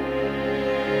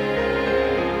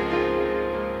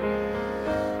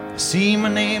 See my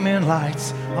name in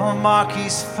lights on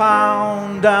marquees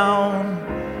found down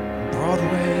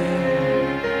Broadway.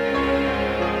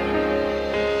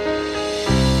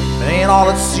 It ain't all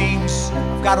it seems.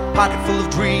 I've got a pocket full of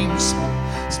dreams.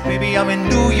 So baby, I'm in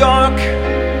New York,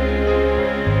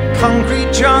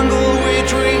 concrete jungle where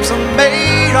dreams are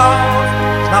made of.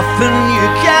 There's nothing you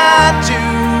can't do.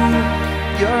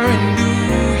 You're in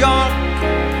New York.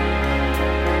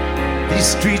 These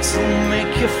streets will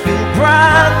make you feel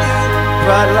brand new,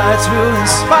 bright lights will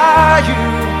inspire you.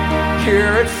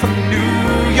 Hear it from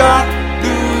New York,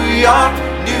 New York,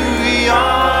 New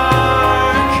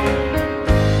York.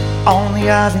 On the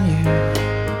avenue,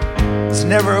 there's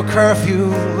never a curfew.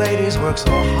 The ladies work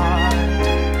so hard.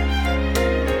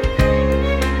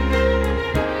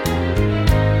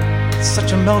 It's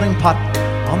such a melting pot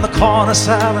on the corner,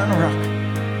 Silent Rock.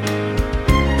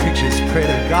 Preachers pray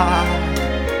to God.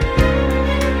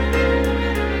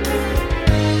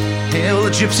 Hail the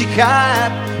gypsy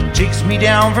cab takes me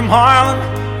down from Harlem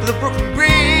to the Brooklyn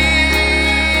Bridge.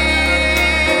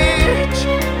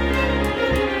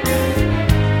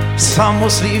 Some will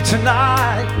sleep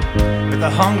tonight with a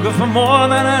hunger for more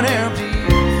than an empty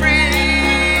fridge.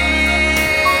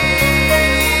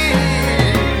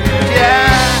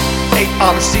 Yeah, ate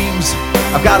all the seams.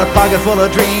 I've got a pocket full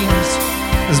of dreams.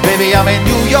 'Cause baby, I'm in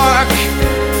New York.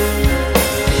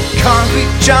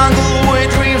 Concrete jungle where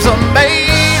dreams are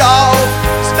made of.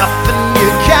 There's nothing you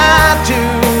can't do.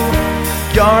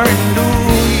 You're in New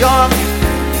York.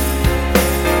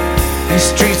 These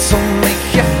streets will make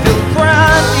you feel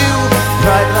brand new.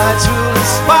 Bright lights will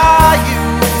inspire you.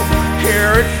 Hear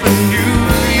it from New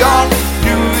York,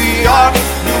 New York,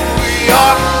 New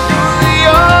York, New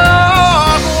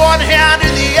York. One hand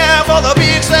in the air for the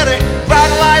big city.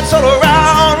 Bright lights all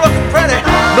around, looking pretty.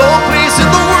 No place in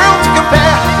the world to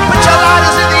compare. Put your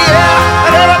lighters in the air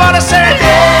and everybody say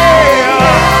yeah,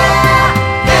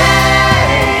 yeah,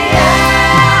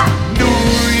 yeah. New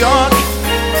York,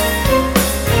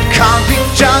 concrete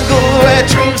jungle where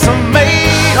dreams are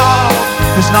made of.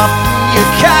 There's nothing you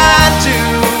can't do.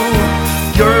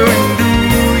 You're in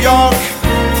New York.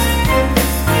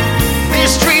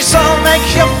 These streets will make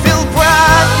you feel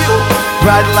brand new.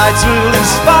 Bright lights will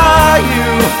inspire you.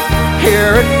 Hear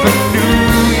it from New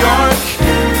York.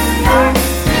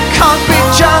 Concrete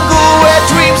jungle where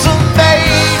dreams are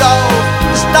made of.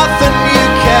 There's nothing you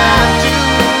can't do.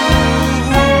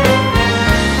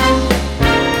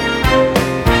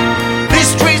 These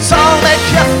streets all make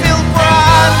you feel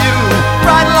brand new.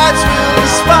 Bright lights will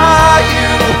inspire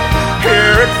you.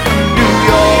 Hear it from New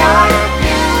York.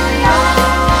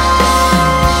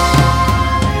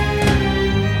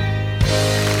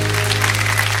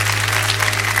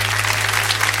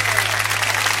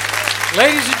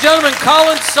 Ladies and gentlemen,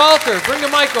 Colin Salter. Bring the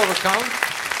mic over, Colin.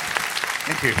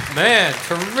 Thank you. Man,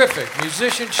 terrific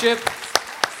musicianship,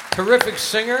 terrific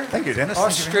singer. Thank you, Dennis.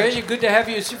 Australia, Thank you very much. good to have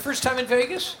you. Is it your first time in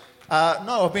Vegas?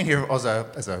 No, I've been here as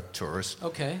a tourist.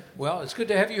 Okay, well, it's good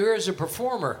to have you here as a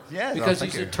performer. Yeah, because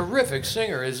thank he's you. a terrific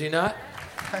singer, is he not?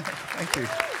 Thank you.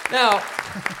 Now,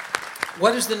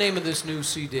 what is the name of this new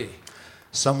CD?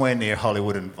 Somewhere near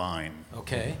Hollywood and Vine.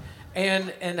 Okay,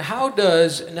 and how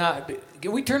does now?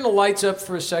 Can we turn the lights up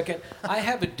for a second? I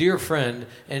have a dear friend,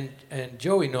 and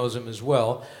Joey knows him as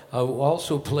well, who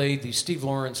also played the Steve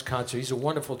Lawrence concert. He's a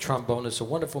wonderful trombonist, a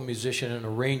wonderful musician and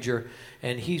arranger,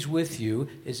 and he's with you.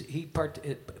 Is he part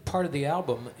of the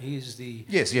album? He's the...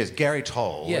 Yes, Gary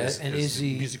Toll Yes, is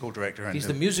the musical director. He's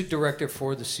the music director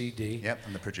for the CD. Yep,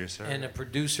 and the producer. And a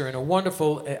producer, and a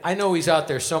wonderful... I know he's out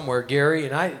there somewhere, Gary,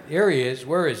 and here he is.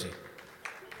 Where is he?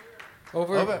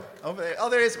 Over there. Oh,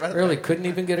 there he is. Right really couldn't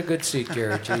even get a good seat,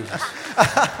 Gary. Jesus.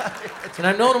 And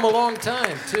I've known him a long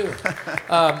time too.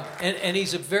 And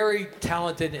he's a very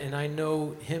talented, and I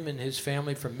know him and his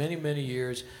family for many, many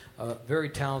years. Very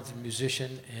talented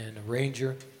musician and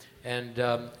arranger. And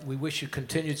we wish you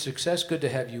continued success. Good to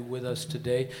have you with us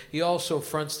today. He also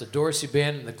fronts the Dorsey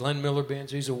Band and the Glenn Miller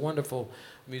Band. So he's a wonderful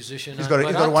musician. He's got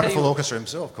a wonderful orchestra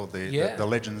himself called the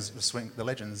Legends, the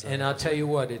Legends. And I'll tell you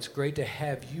what, it's great to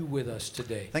have you with us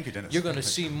today. Thank you, Dennis. You're going to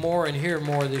see more and hear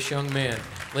more of this young man.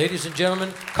 Ladies and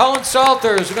gentlemen, Colin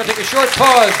Salters. We're going to take a short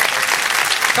pause.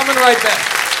 Coming right back.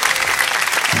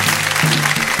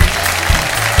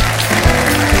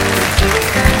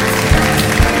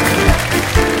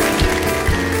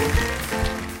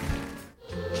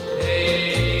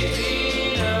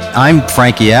 I'm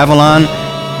Frankie Avalon.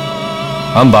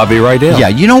 I'm Bobby Rydell. Yeah,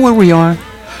 you know where we are?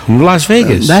 Las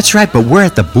Vegas. That's right, but we're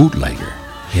at the Bootlegger.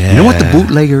 Yeah. You know what the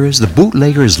Bootlegger is? The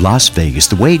Bootlegger is Las Vegas,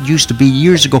 the way it used to be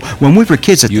years ago when we were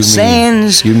kids at the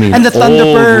Sands and the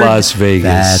Thunderbird. Old Las Vegas.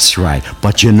 That's right.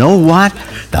 But you know what?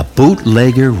 The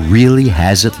Bootlegger really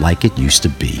has it like it used to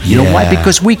be. You know why?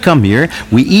 Because we come here,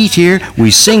 we eat here, we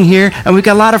sing here, and we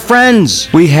got a lot of friends.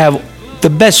 We have the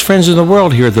best friends in the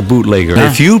world here at the Bootlegger. Huh?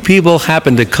 If you people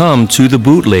happen to come to the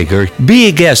Bootlegger, be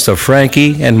a guest of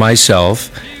Frankie and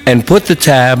myself, and put the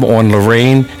tab on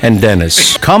Lorraine and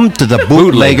Dennis. Come to the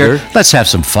Bootlegger. Let's have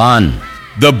some fun.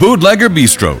 The Bootlegger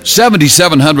Bistro,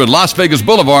 7700 Las Vegas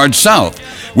Boulevard South,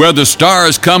 where the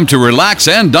stars come to relax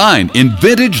and dine in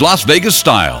vintage Las Vegas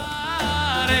style.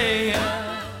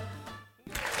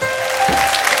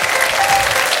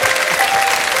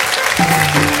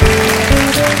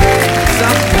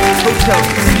 Hotel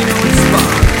Casino and Spa,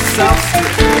 South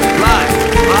Strip, live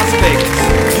from Las Vegas.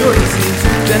 You're listening to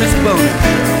The Dennis Bono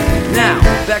Show. Now,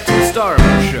 back to the star of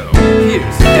our show.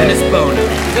 Here's Dennis Bono.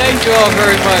 Thank you all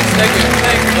very much. Thank you,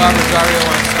 Bob Rosario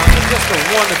Ensemble. Just a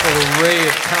wonderful array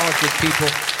of talented people,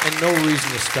 and no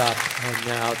reason to stop. And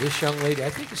now, this young lady, I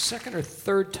think the second or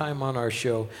third time on our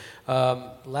show.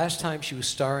 Last time she was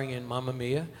starring in Mamma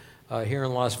Mia here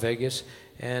in Las Vegas,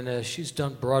 and she's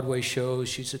done Broadway shows.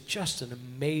 She's just an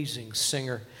amazing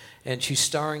singer, and she's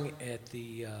starring at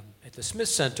the Smith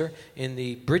Center in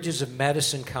the Bridges of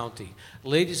Madison County.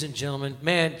 Ladies and gentlemen,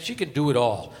 man, she can do it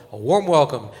all. A warm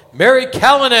welcome, Mary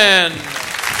Callanan.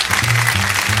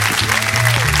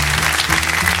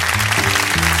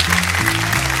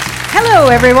 Hello,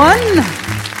 everyone.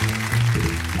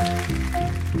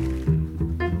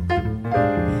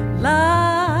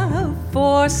 Love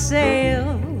for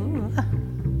sale.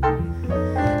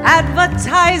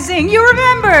 Advertising, you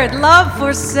remembered, love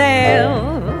for sale.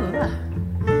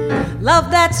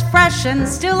 Love that's fresh and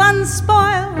still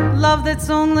unspoiled. Love that's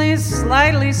only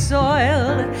slightly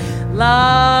soiled.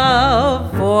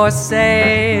 Love for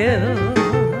sale.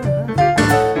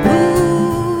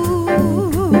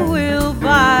 Who will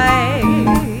buy?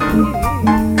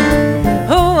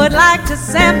 Who would like to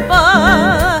sample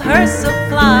her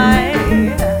supply?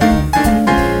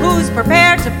 Who's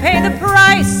prepared to pay the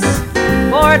price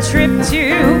for a trip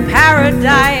to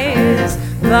paradise?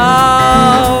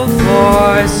 Love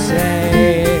for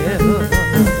sale.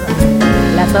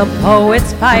 Let the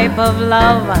poets pipe of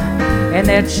love in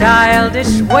their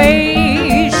childish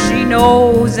ways. She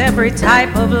knows every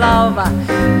type of love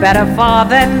better far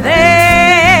than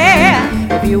they.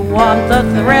 If you want the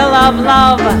thrill of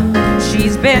love,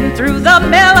 she's been through the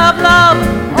mill of love.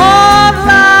 Old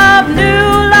love, new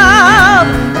love,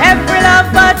 every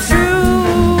love but true.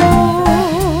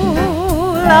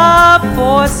 Love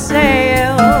for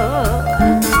sale.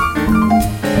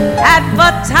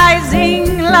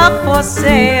 Advertising, love for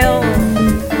sale.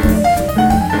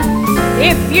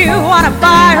 If you want to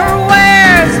buy her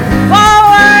wares,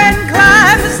 forward and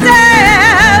climb the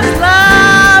stairs.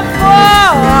 Love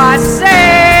for sale.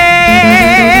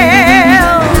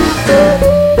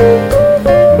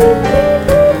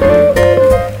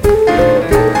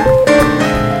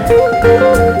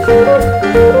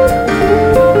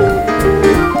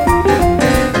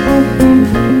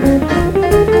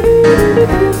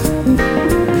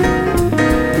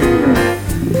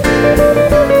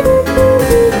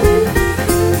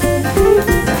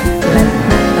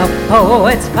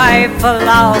 Poets pipe for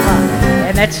love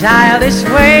in a childish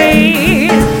way.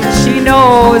 She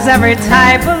knows every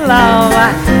type of love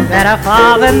better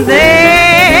far than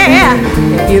they.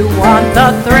 If you want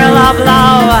the thrill of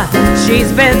love,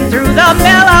 she's been through the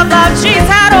mill of love. She's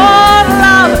had old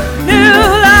love, new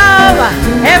love,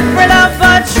 every love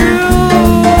but true.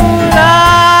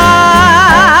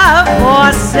 Love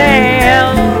for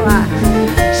sale.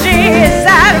 She's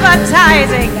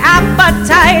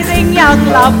appetizing young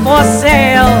love for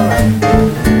sale.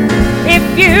 If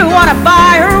you want to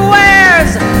buy her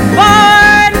wares,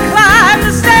 forward and climb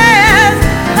the stairs.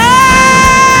 Love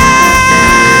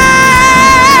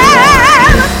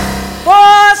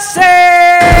for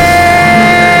sale.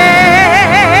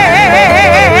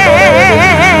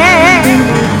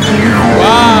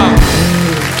 Wow.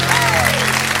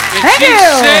 Thank you.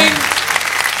 Sing?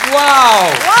 Wow.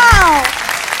 Wow.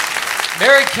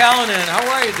 Mary Callanan, how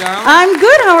are you, darling? I'm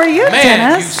good. How are you,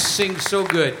 Man, Dennis? you sing so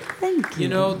good. Thank you. You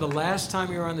know, the last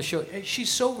time you were on the show,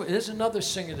 there's another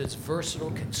singer that's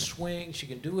versatile, can swing, she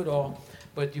can do it all,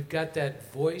 but you've got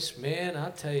that voice, man,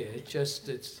 I'll tell you,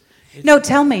 it's No,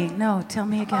 tell me again.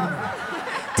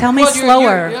 Tell me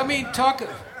slower. Talk.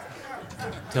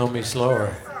 Tell me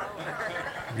slower.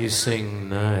 You sing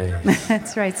nice.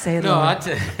 That's right, say it No, loud.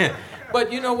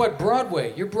 but you know what,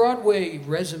 Broadway, your Broadway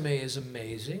resume is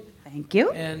amazing. Thank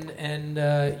you.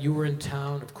 And you were in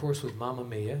town, of course, with Mamma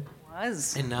Mia.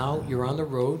 Was. And now you're on the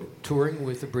road touring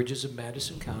with the Bridges of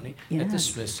Madison County at the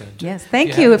Smith Center. Yes,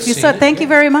 thank you. If you saw, thank you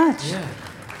very much. Yeah.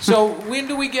 So when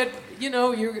do we get?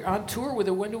 You're on tour with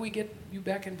her. When do we get you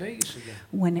back in Vegas again?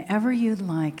 Whenever you'd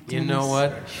like, Dennis. You know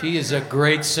what? She is a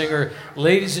great singer.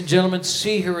 Ladies and gentlemen,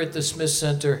 see her at the Smith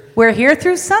Center. We're here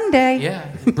through Sunday.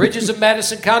 Yeah. Bridges of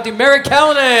Madison County. Mary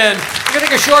Callanan. We're going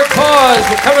to take a short pause.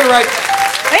 We're coming right back.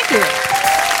 Thank you.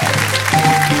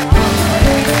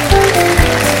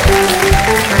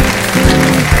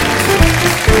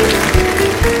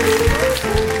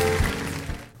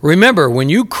 Remember, when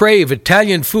you crave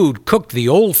Italian food cooked the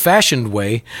old-fashioned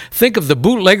way, think of the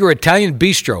Bootlegger Italian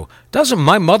Bistro. Doesn't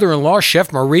my mother-in-law,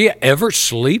 Chef Maria, ever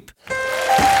sleep?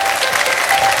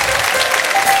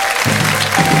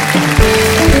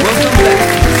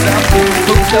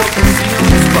 Hotel Casino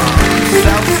and Spa,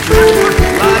 South Strip,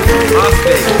 live from Las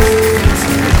Vegas. It's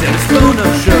the Dennis Bono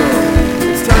Show.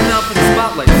 It's time now for the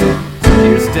Spotlight Song. So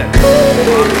here's Dennis.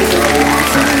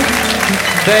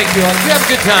 Thank you. Did you have a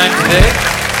good time today?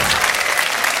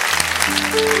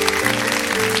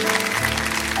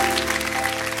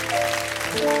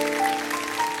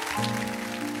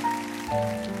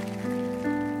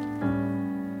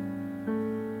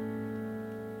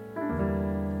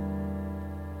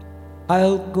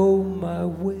 I'll go my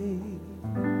way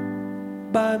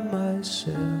by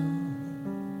myself.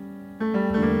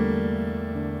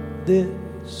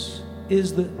 This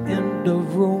is the end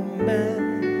of romance.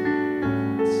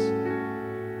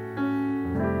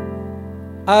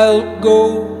 I'll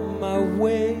go my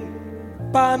way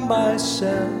by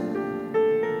myself.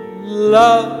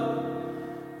 Love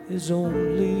is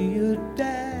only a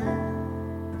dance.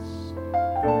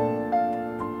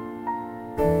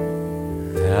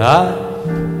 I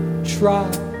try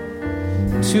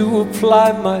to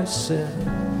apply myself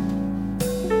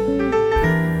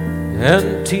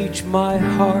and teach my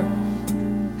heart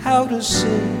how to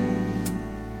sing.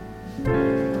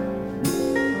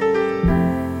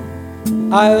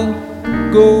 I'll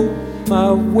go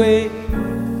my way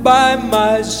by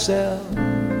myself,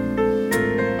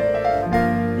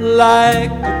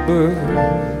 like a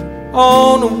bird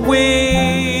on a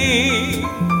wing.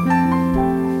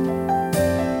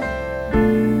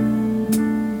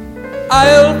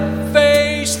 I'll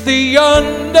face the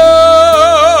unknown,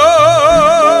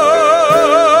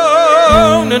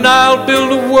 and I'll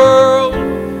build a world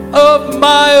of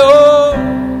my own.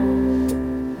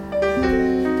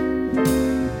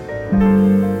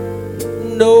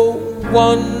 No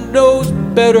one knows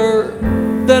better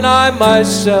than I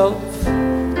myself.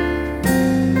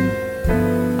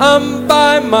 I'm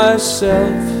by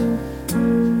myself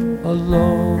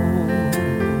alone.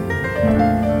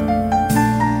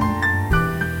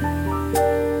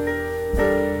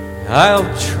 I'll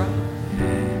try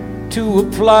to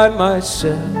apply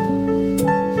myself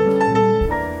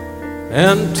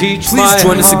and teach my Please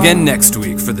join us heart again next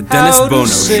week for the Dennis how to Bono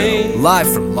Show, sing.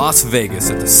 live from Las Vegas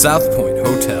at the South Point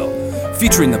Hotel,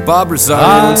 featuring the Bob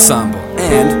Rosario Ensemble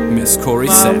and Miss Corey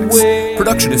Sachs.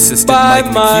 Production assistant by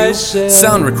Mike McHugh, myself,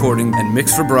 sound recording and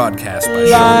mix for broadcast by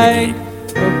Sean like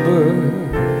McGee. a bird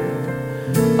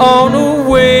on a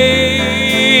wing.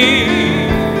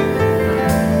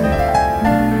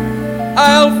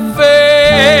 I'll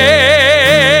face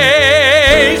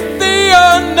the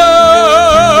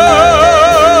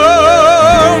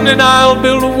unknown, and I'll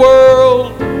build a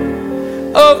world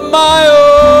of my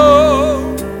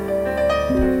own.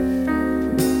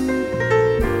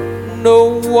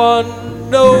 No one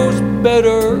knows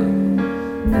better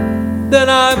than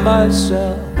I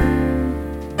myself.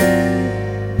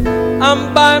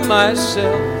 I'm by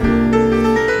myself.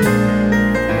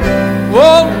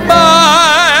 Oh,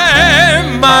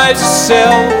 by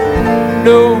myself.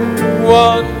 No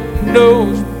one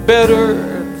knows better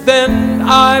than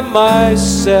I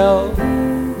myself.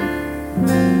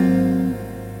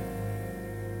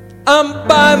 I'm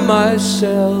by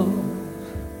myself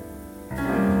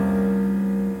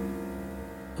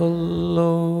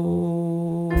alone.